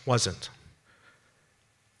process wasn't.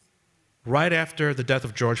 Right after the death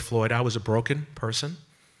of George Floyd, I was a broken person.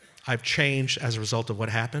 I've changed as a result of what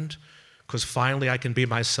happened, because finally I can be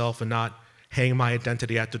myself and not hang my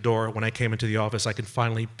identity at the door. When I came into the office, I can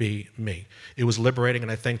finally be me. It was liberating,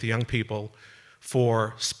 and I thank the young people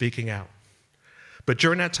for speaking out. But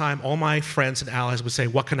during that time, all my friends and allies would say,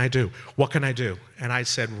 what can I do? What can I do? And I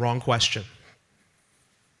said, wrong question.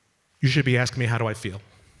 You should be asking me, how do I feel?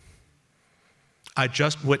 I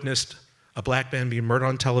just witnessed a black man being murdered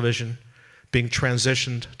on television, being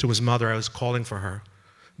transitioned to his mother. I was calling for her.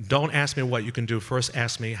 Don't ask me what you can do. First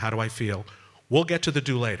ask me, how do I feel? We'll get to the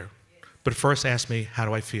do later. But first ask me, how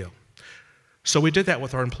do I feel? So we did that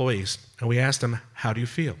with our employees, and we asked them, how do you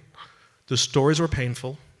feel? The stories were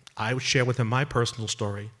painful. I would share with them my personal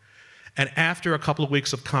story. And after a couple of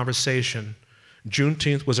weeks of conversation,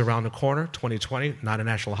 Juneteenth was around the corner, 2020, not a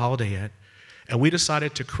national holiday yet, and we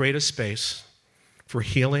decided to create a space for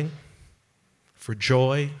healing, for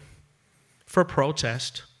joy, for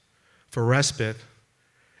protest, for respite.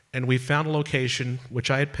 And we found a location,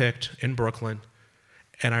 which I had picked in Brooklyn.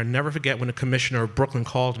 And I'll never forget when the commissioner of Brooklyn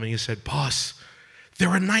called me. He said, boss, there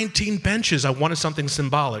are 19 benches. I wanted something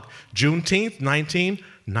symbolic. Juneteenth,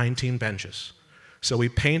 19 benches. So we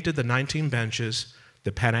painted the 19 benches,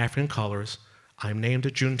 the Pan-African colors. I named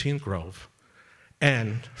it Juneteenth Grove.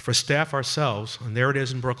 And for staff ourselves, and there it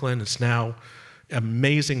is in Brooklyn, it's now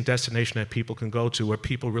amazing destination that people can go to where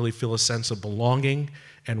people really feel a sense of belonging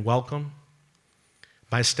and welcome.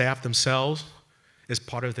 My staff themselves, as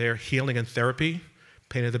part of their healing and therapy,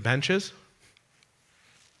 painted the benches.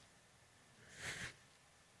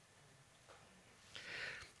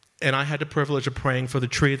 And I had the privilege of praying for the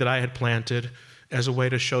tree that I had planted as a way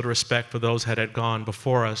to show the respect for those that had gone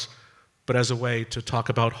before us, but as a way to talk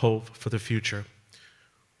about hope for the future.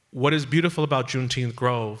 What is beautiful about Juneteenth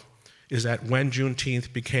Grove is that when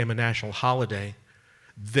Juneteenth became a national holiday,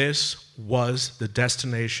 this was the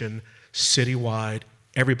destination citywide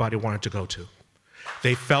everybody wanted to go to.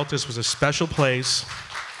 They felt this was a special place.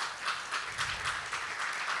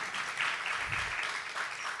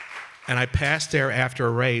 And I passed there after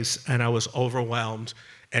a race, and I was overwhelmed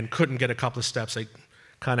and couldn't get a couple of steps. They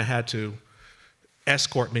kind of had to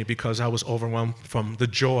escort me because I was overwhelmed from the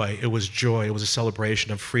joy. It was joy. It was a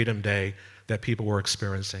celebration of Freedom Day that people were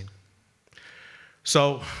experiencing.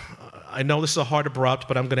 So I know this is a hard abrupt,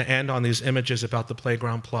 but I'm going to end on these images about the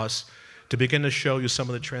Playground Plus to begin to show you some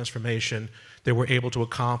of the transformation that we're able to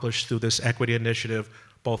accomplish through this equity initiative,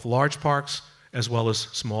 both large parks as well as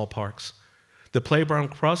small parks. The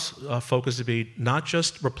Playground Plus focused to be not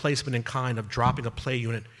just replacement in kind of dropping a play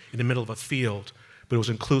unit in the middle of a field, but it was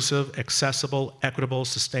inclusive, accessible, equitable,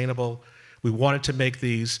 sustainable. We wanted to make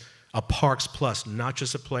these a Parks Plus, not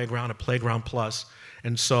just a Playground Plus.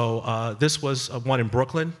 And so this was one in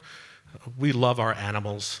Brooklyn. We love our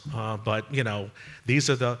animals, but you know, these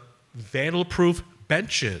are the vandal-proof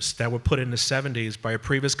benches that were put in the 70s by a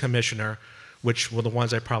previous commissioner, which were the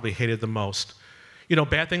ones I probably hated the most. You know,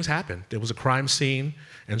 bad things happened. There was a crime scene,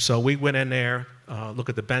 and so we went in there, look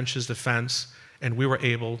at the benches, the fence, and we were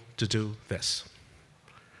able to do this.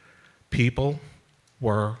 People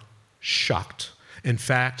were shocked. In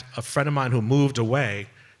fact, a friend of mine who moved away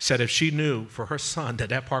said if she knew for her son that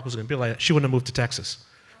that park was going to be like that, she wouldn't have moved to Texas.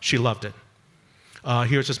 She loved it.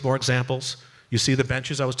 Here's just more examples. You see the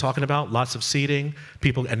benches I was talking about, lots of seating,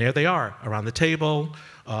 people, and there they are, around the table,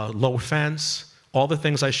 low fence, all the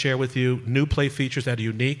things I share with you, new play features that are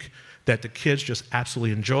unique, that the kids just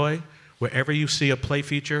absolutely enjoy. Wherever you see a play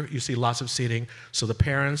feature, you see lots of seating, so the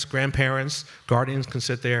parents, grandparents, guardians can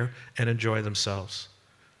sit there and enjoy themselves.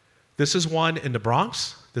 This is one in the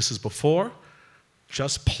Bronx. This is before.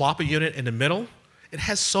 Just plop a unit in the middle. It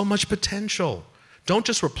has so much potential. Don't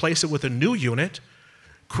just replace it with a new unit.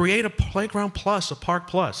 Create a Playground Plus, a Park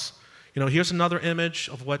Plus. You know, here's another image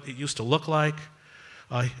of what it used to look like.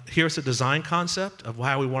 Here's the design concept of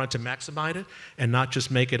how we wanted to maximize it and not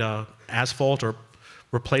just make it a asphalt or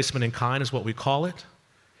replacement in kind is what we call it.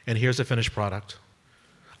 And here's the finished product.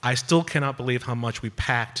 I still cannot believe how much we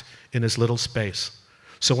packed in this little space.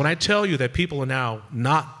 So when I tell you that people are now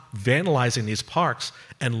not vandalizing these parks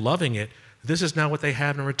and loving it, this is now what they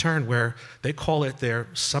have in return, where they call it their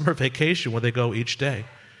summer vacation where they go each day.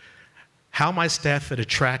 How my staff fit a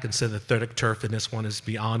track instead of the athletic turf in this one is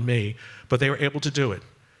beyond me, but they were able to do it.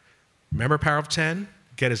 Remember Power of 10?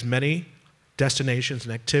 Get as many destinations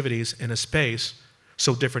and activities in a space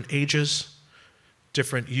so different ages,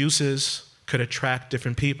 different uses could attract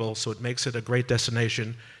different people, so it makes it a great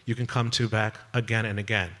destination you can come to back again and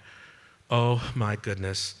again. Oh my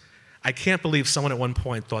goodness. I can't believe someone at one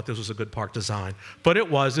point thought this was a good park design, but it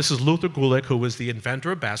was. This is Luther Gulick, who was the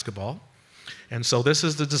inventor of basketball, and so this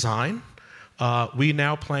is the design. We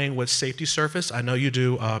now playing with safety surface. I know you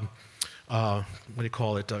do, what do you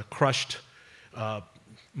call it, crushed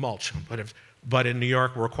mulch. But in New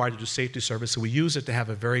York, we're required to do safety surface, so we use it to have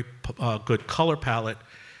a very good color palette.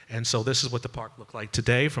 And so this is what the park looked like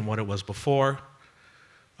today from what it was before.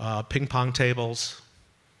 Ping pong tables.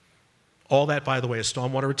 All that, by the way, is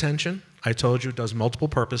stormwater retention. I told you, does multiple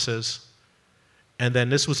purposes. And then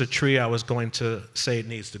this was a tree I was going to say it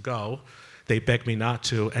needs to go. They begged me not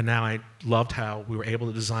to, and now I loved how we were able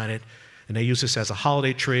to design it. And they use this as a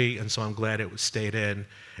holiday tree, and so I'm glad it stayed in.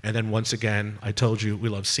 And then once again, I told you we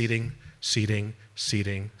love seating, seating,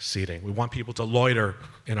 seating, seating. We want people to loiter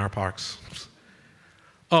in our parks.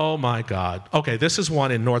 Oh my God. Okay, this is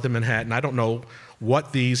one in northern Manhattan. I don't know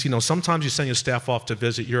what these, you know, sometimes you send your staff off to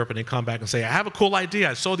visit Europe and they come back and say, I have a cool idea.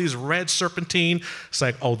 I saw these red serpentine. It's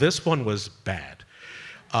like, oh, this one was bad.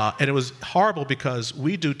 And it was horrible because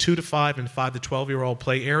we do 2 to 5 and 5 to 12-year-old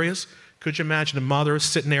play areas. Could you imagine a mother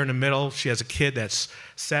sitting there in the middle? She has a kid that's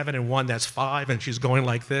 7 and one that's 5, and she's going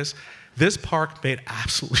like this. This park made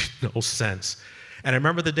absolutely no sense. And I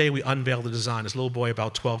remember the day we unveiled the design, this little boy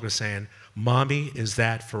about 12 was saying, Mommy, is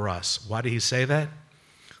that for us? Why did he say that?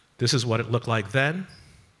 This is what it looked like then,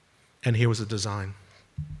 and here was the design.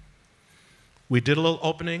 We did a little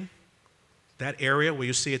opening. That area where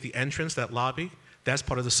you see at the entrance, that lobby, That's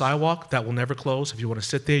part of the sidewalk. That will never close. If you want to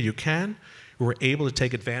sit there, you can. We were able to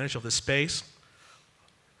take advantage of the space.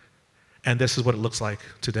 And this is what it looks like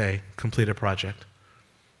today, completed project.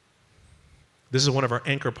 This is one of our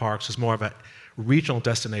anchor parks. It's more of a regional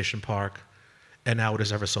destination park, and now it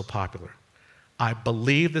is ever so popular. I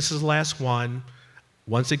believe this is the last one.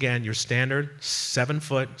 Once again, your standard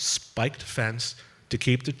 7-foot spiked fence to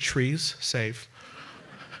keep the trees safe.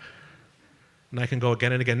 And I can go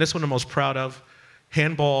again and again. This one I'm most proud of.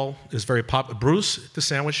 Handball is very popular. Bruce, the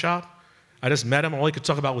sandwich shop, I just met him. All he could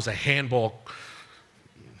talk about was a handball.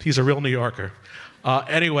 He's a real New Yorker.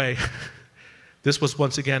 Anyway, this was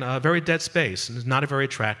once again a very dead space, and not a very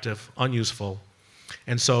attractive, unuseful.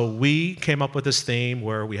 And so we came up with this theme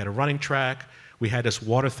where we had a running track. We had this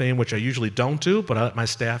water theme, which I usually don't do, but I let my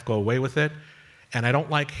staff go away with it. And I don't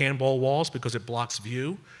like handball walls because it blocks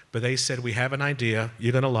view, but they said, we have an idea,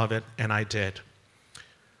 you're gonna love it, and I did.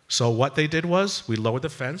 So what they did was, we lowered the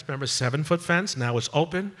fence, remember 7-foot fence, now it's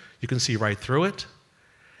open, you can see right through it.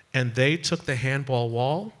 And they took the handball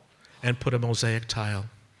wall and put a mosaic tile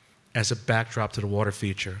as a backdrop to the water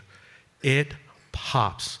feature. It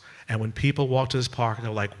pops. And when people walk to this park,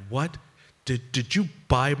 they're like, what? Did you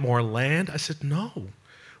buy more land? I said, no.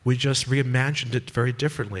 We just reimagined it very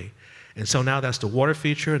differently. And so now that's the water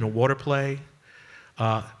feature and the water play.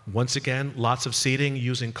 Once again, lots of seating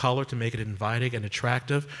using color to make it inviting and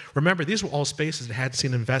attractive. Remember, these were all spaces that hadn't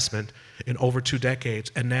seen investment in over 2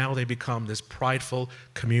 decades, and now they become this prideful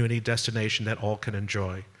community destination that all can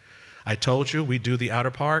enjoy. I told you, we do the outer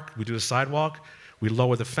park, we do the sidewalk, we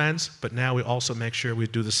lower the fence, but now we also make sure we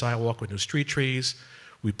do the sidewalk with new street trees,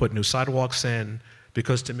 we put new sidewalks in,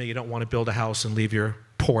 because to me, you don't want to build a house and leave your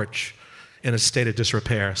porch in a state of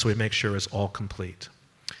disrepair, so we make sure it's all complete.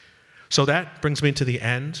 So that brings me to the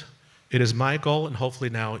end. It is my goal, and hopefully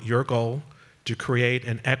now your goal, to create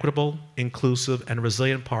an equitable, inclusive, and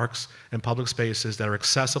resilient parks and public spaces that are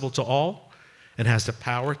accessible to all and has the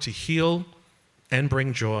power to heal and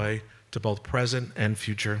bring joy to both present and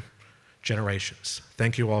future generations.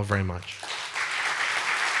 Thank you all very much.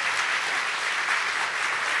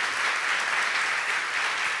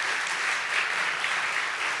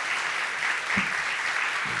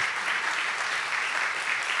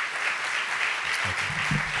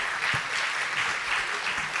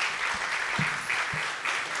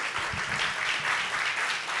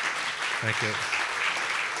 Thank you.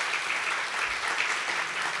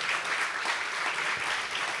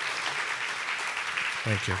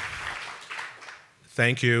 Thank you.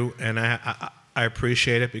 Thank you, and I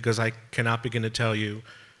appreciate it because I cannot begin to tell you,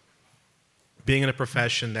 being in a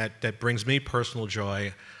profession that brings me personal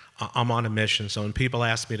joy, I'm on a mission. So when people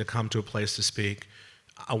ask me to come to a place to speak,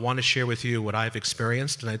 I want to share with you what I've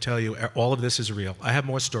experienced, and I tell you, all of this is real. I have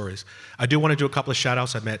more stories. I do want to do a couple of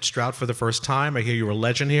shout-outs. I met Stroud for the first time. I hear you're a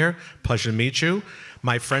legend here. Pleasure to meet you.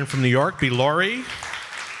 My friend from New York, B. Laurie.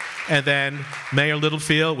 And then Mayor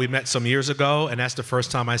Littlefield, we met some years ago, and that's the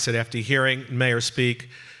first time I said, after hearing Mayor speak,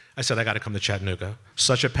 I said, I got to come to Chattanooga.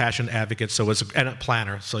 Such a passionate advocate, and a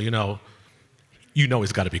planner, so you know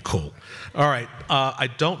he's got to be cool. All right, I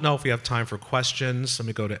don't know if we have time for questions. Let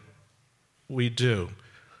me go to, we do.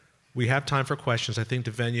 We have time for questions. I think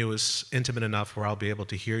the venue is intimate enough where I'll be able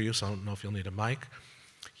to hear you, so I don't know if you'll need a mic.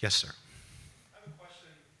 Yes, sir. I have a question.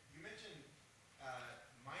 You mentioned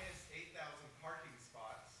minus 8,000 parking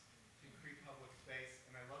spots to create public space,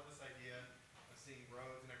 and I love this idea of seeing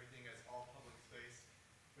roads and everything as all public space,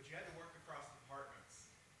 but you had to work across departments.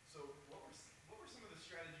 So what were some of the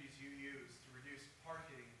strategies you used to reduce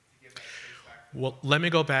parking to give that space back? Well, let me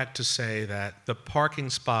go back to say that the parking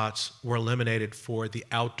spots were eliminated for the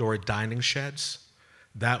outdoor dining sheds.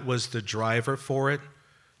 That was the driver for it.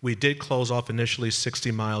 We did close off initially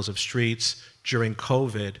 60 miles of streets during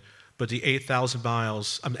COVID, but the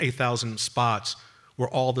 8,000 spots were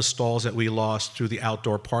all the stalls that we lost through the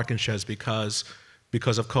outdoor parking sheds because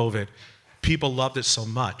of COVID. People loved it so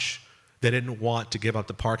much, they didn't want to give up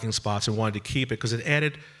the parking spots and wanted to keep it because it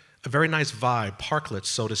added a very nice vibe, parklets,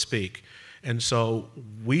 so to speak. And so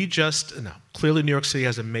we clearly New York City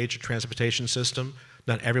has a major transportation system.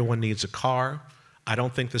 Not everyone needs a car. I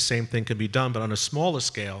don't think the same thing can be done, but on a smaller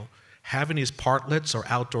scale, having these parklets or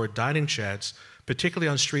outdoor dining sheds, particularly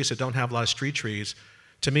on streets that don't have a lot of street trees,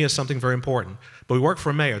 to me is something very important. But we work for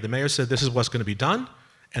a mayor. The mayor said this is what's going to be done,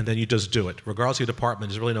 and then you just do it. Regardless of your department,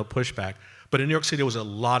 there's really no pushback. But in New York City, there was a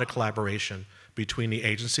lot of collaboration between the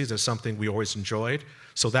agencies. That's something we always enjoyed.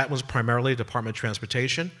 So that was primarily Department of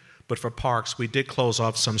Transportation. But for parks, we did close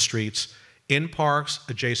off some streets in parks,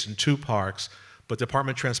 adjacent to parks, but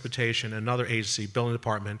Department of Transportation and another agency, building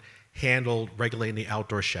department, handled regulating the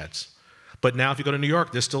outdoor sheds. But now if you go to New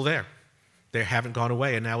York, they're still there. They haven't gone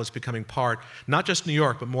away, and now it's becoming part, not just New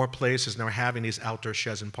York, but more places now are having these outdoor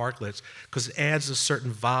sheds and parklets because it adds a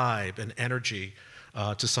certain vibe and energy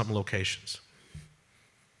to some locations.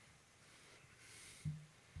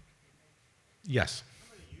 Yes?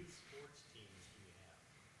 How many youth sports teams do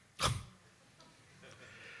you have?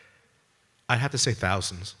 I'd have to say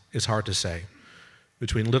thousands. It's hard to say.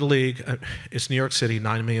 Between Little League, it's New York City,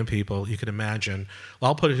 9 million people, you can imagine. Well,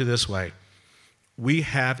 I'll put it this way. We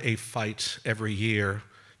have a fight every year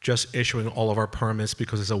just issuing all of our permits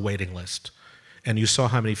because there's a waiting list. And you saw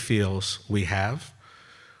how many fields we have.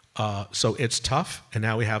 So it's tough, and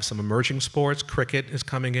now we have some emerging sports. Cricket is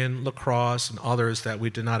coming in, lacrosse, and others that we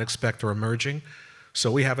did not expect are emerging.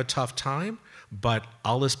 So we have a tough time, but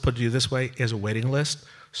I'll just put it this way, as a waiting list.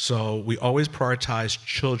 So we always prioritize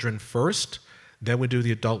children first, then we do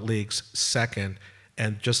the adult leagues second,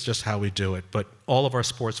 and just how we do it. But all of our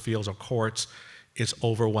sports fields or courts, it's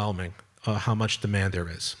overwhelming how much demand there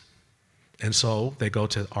is. And so they go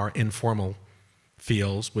to our informal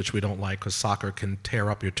fields, which we don't like because soccer can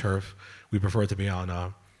tear up your turf. We prefer it to be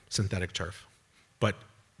on synthetic turf. But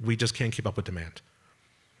we just can't keep up with demand.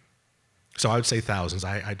 So I would say thousands.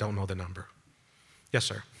 I don't know the number. Yes,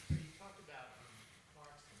 sir. You talked about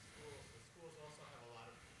parks and schools, but schools also have a lot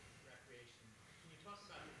of recreation. Can you talk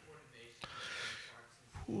about the coordination between parks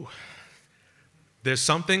and schools? There's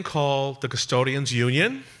something called the Custodians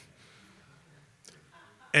Union.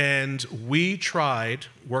 And we tried,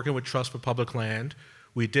 working with Trust for Public Land,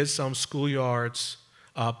 we did some schoolyards,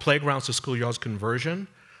 playgrounds to schoolyards conversion,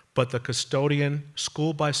 but the custodian,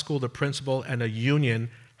 school by school, the principal, and a union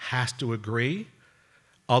has to agree.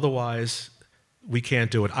 Otherwise, we can't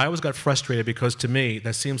do it. I always got frustrated because to me,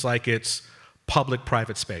 that seems like it's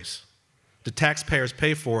public-private space. The taxpayers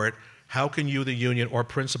pay for it. How can you, the union or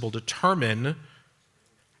principal, determine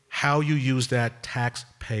how you use that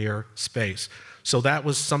taxpayer space? So that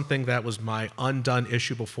was something that was my undone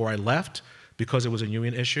issue before I left because it was a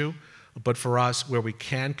union issue. But for us, where we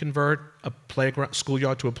can convert a playground,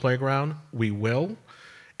 schoolyard to a playground, we will.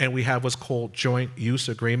 And we have what's called joint use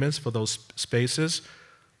agreements for those spaces.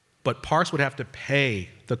 But parks would have to pay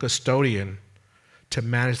the custodian to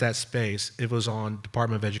manage that space if it was on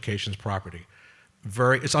Department of Education's property.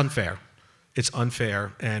 It's unfair. It's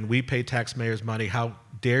unfair, and we pay taxpayers money. How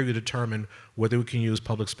dare you determine whether we can use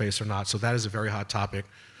public space or not? So that is a very hot topic.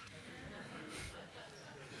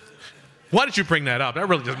 Why did you bring that up? That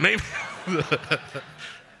really just made me...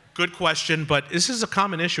 Good question, but this is a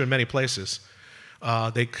common issue in many places.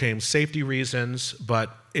 They claim safety reasons,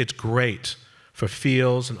 but it's great for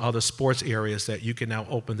fields and other sports areas that you can now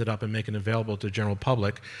open it up and make it available to the general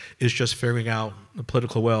public. It's just figuring out the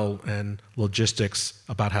political will and logistics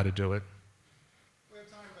about how to do it. We have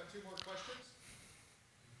time for about 2 more questions.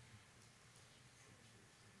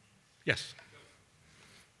 Yes.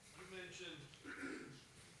 You mentioned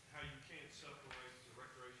how you can't separate the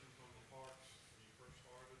recreation from the parks when you first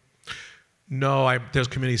started. No, there's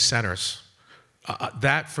community centers.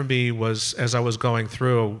 That for me was, as I was going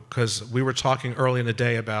through, because we were talking early in the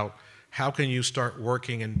day about how can you start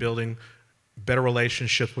working and building better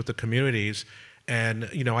relationships with the communities. And,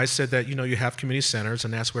 I said that, you have community centers,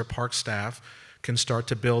 and that's where park staff can start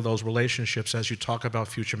to build those relationships as you talk about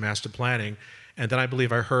future master planning. And then I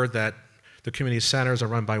believe I heard that the community centers are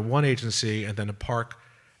run by one agency, and then the park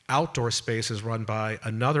outdoor space is run by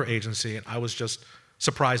another agency, and I was just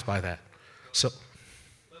surprised by that. So.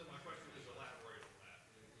 My question is elaborate on that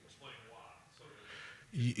and explain why. So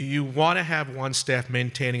You want to have one staff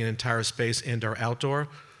maintaining an entire space, indoor, outdoor.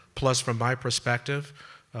 Plus, from my perspective,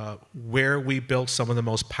 where we built some of the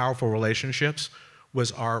most powerful relationships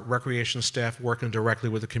was our recreation staff working directly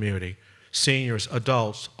with the community. Seniors,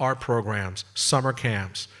 adults, art programs, summer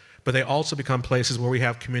camps. But they also become places where we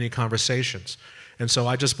have community conversations. And so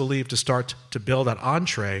I just believe to start to build that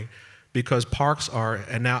entree, because parks are,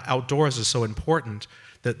 and now outdoors is so important,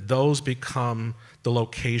 that those become the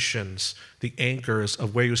locations, the anchors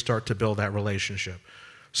of where you start to build that relationship.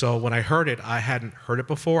 So when I heard it, I hadn't heard it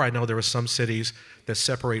before. I know there were some cities that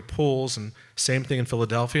separate pools, and same thing in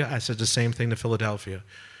Philadelphia. I said the same thing to Philadelphia.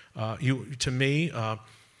 To me,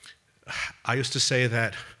 I used to say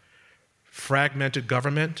that fragmented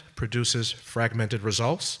government produces fragmented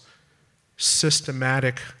results.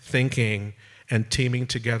 Systematic thinking and teaming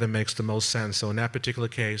together makes the most sense. So in that particular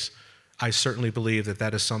case, I certainly believe that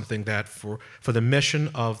that is something that for the mission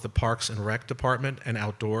of the Parks and Rec Department and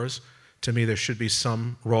outdoors, to me there should be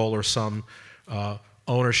some role or some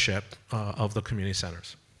ownership of the community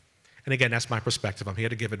centers. And again, that's my perspective. I'm here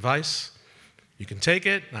to give advice. You can take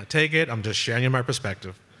it, not take it. I'm just sharing you my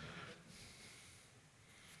perspective.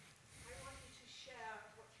 I want you to share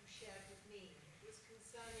what you shared with me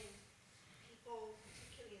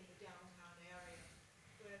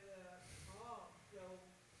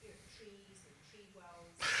trees and tree wells,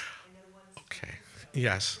 and no one's. Okay.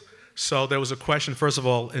 Yes. So there was a question. First of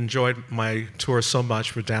all, enjoyed my tour so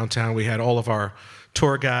much for downtown. We had all of our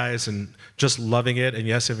tour guides and just loving it. And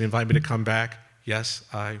yes, if you invite me to come back, yes,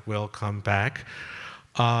 I will come back.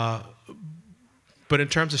 But in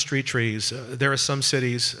terms of street trees, there are some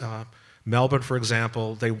cities, Melbourne, for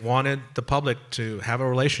example, they wanted the public to have a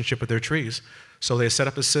relationship with their trees. So they set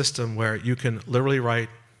up a system where you can literally write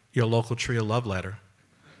your local tree a love letter.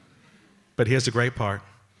 But here's the great part.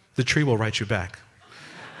 The tree will write you back.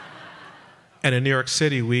 And in New York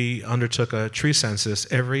City, we undertook a tree census,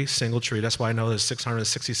 every single tree. That's why I know there's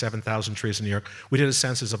 667,000 trees in New York. We did a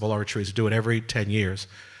census of all our trees. We do it every 10 years.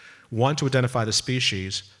 One, to identify the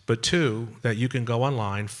species, but two, that you can go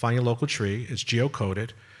online, find your local tree, it's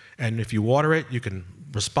geocoded, and if you water it, you can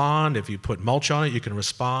respond. If you put mulch on it, you can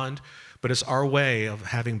respond. But it's our way of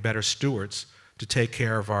having better stewards to take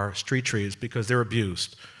care of our street trees because they're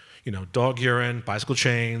abused. You know, dog urine, bicycle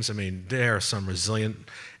chains, I mean, there are some resilient,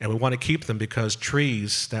 and we want to keep them because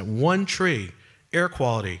trees, that one tree, air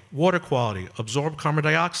quality, water quality, absorb carbon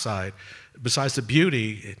dioxide, besides the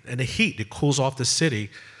beauty and the heat, it cools off the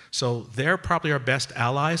city. So they're probably our best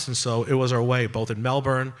allies, and so it was our way, both in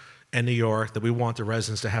Melbourne and New York, that we want the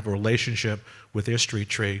residents to have a relationship with their street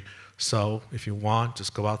tree. So if you want,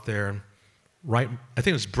 just go out there and write, I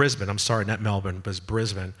think it's Brisbane, I'm sorry, not Melbourne, but it's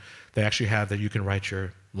Brisbane. They actually have that you can write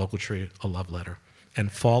your local tree a love letter and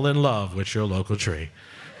fall in love with your local tree.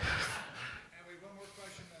 And we have one more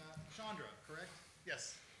question. Chandra, correct?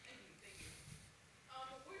 Yes. Thank you. What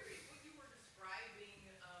you were describing,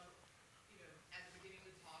 at the beginning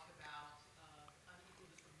of the talk about unequal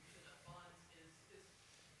distribution of funds is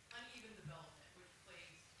uneven development, which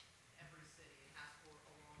plagues every city and has for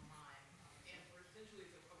a long time, and essentially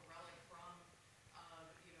is a relic from,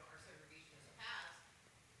 our segregationist past.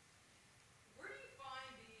 Where do you find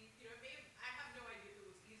I have no idea if it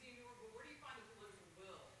was easy in New York, but where do you find the political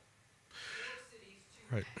will for cities to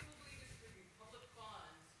Right. equitably distribute public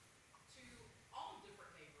funds to all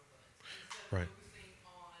different neighborhoods instead of Right. focusing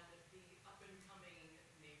on the up-and-coming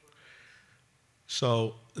neighborhoods?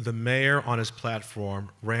 So the mayor on his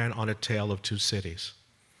platform ran on a tale of two cities.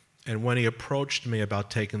 And when he approached me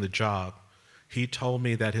about taking the job, he told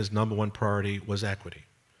me that his number one priority was equity.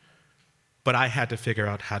 But I had to figure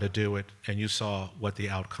out how to do it, and you saw what the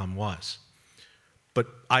outcome was. But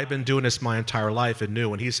I've been doing this my entire life and knew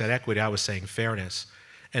when he said equity, I was saying fairness.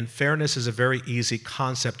 And fairness is a very easy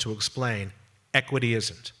concept to explain. Equity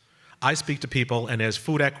isn't. I speak to people, and there's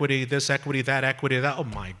food equity, this equity, that equity, that. Oh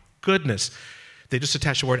my goodness. They just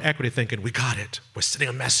attach the word equity thinking, we got it. We're sending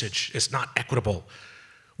a message. It's not equitable.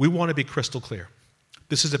 We want to be crystal clear.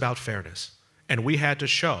 This is about fairness. And we had to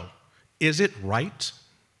show, is it right?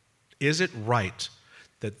 Is it right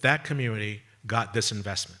that that community got this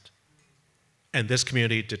investment and this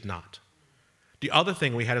community did not? The other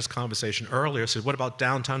thing we had this conversation earlier said, what about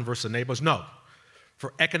downtown versus the neighborhoods? No.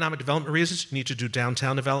 For economic development reasons, you need to do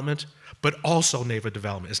downtown development, but also neighborhood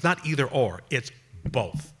development. It's not either or, it's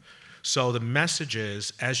both. So the message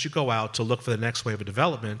is, as you go out to look for the next wave of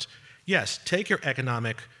development, yes, take your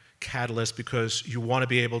economic catalyst because you want to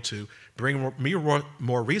be able to bring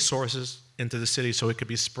more resources into the city so it could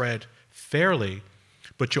be spread fairly,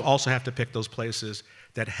 but you also have to pick those places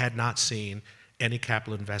that had not seen any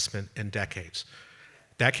capital investment in decades.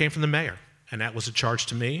 That came from the mayor, and that was a charge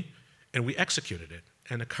to me, and we executed it.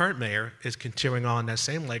 And the current mayor is continuing on that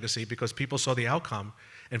same legacy because people saw the outcome,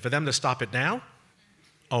 and for them to stop it now,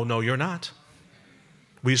 oh no, you're not.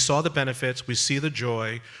 We saw the benefits, we see the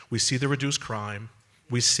joy, we see the reduced crime,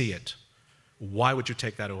 we see it. Why would you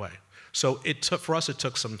take that away? So for us, it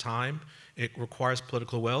took some time. It requires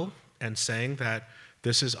political will and saying that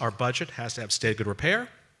this is our budget has to have state good repair,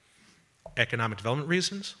 economic development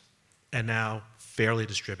reasons, and now fairly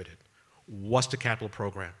distributed. What's the capital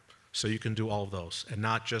program? So you can do all of those and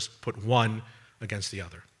not just put one against the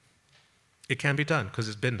other. It can be done because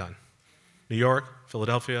it's been done. New York,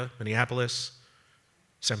 Philadelphia, Minneapolis,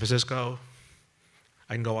 San Francisco,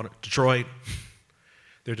 I can go on, Detroit,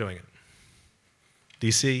 they're doing it.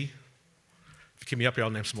 DC, if you keep me up here, I'll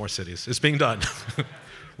name some more cities. It's being done.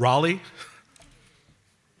 Raleigh,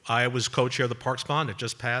 I was co-chair of the Parks Bond. It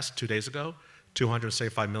just passed 2 days ago,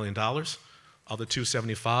 $275 million. Of the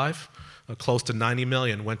 275, close to 90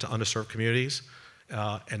 million went to underserved communities.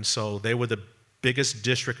 And so they were the biggest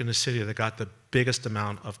district in the city that got the biggest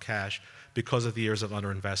amount of cash because of the years of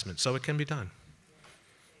underinvestment. So it can be done.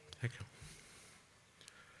 Thank you.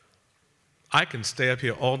 I can stay up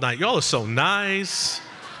here all night. Y'all are so nice.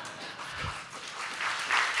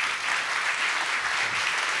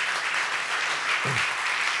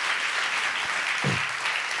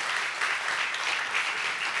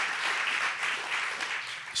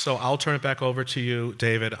 So I'll turn it back over to you,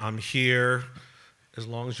 David. I'm here as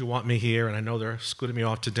long as you want me here, and I know they're scooting me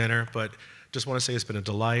off to dinner, but just want to say it's been a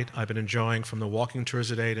delight. I've been enjoying from the walking tours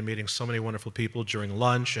today to meeting so many wonderful people during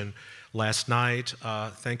lunch and last night.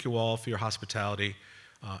 Thank you all for your hospitality,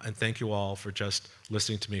 and thank you all for just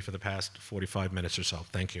listening to me for the past 45 minutes or so.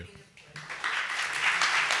 Thank you.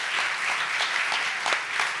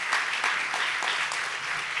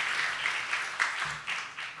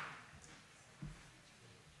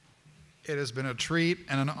 It has been a treat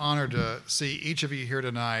and an honor to see each of you here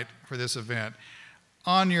tonight for this event.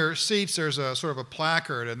 On your seats, there's a sort of a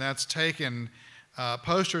placard, and that's taken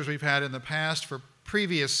posters we've had in the past for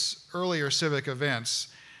previous earlier civic events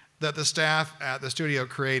that the staff at the studio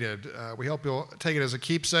created. We hope you'll take it as a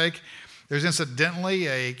keepsake. There's incidentally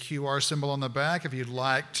a QR symbol on the back if you'd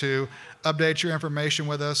like to update your information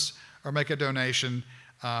with us or make a donation,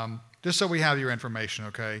 just so we have your information,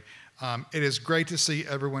 okay? It is great to see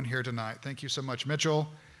everyone here tonight. Thank you so much, Mitchell.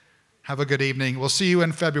 Have a good evening. We'll see you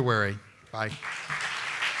in February. Bye.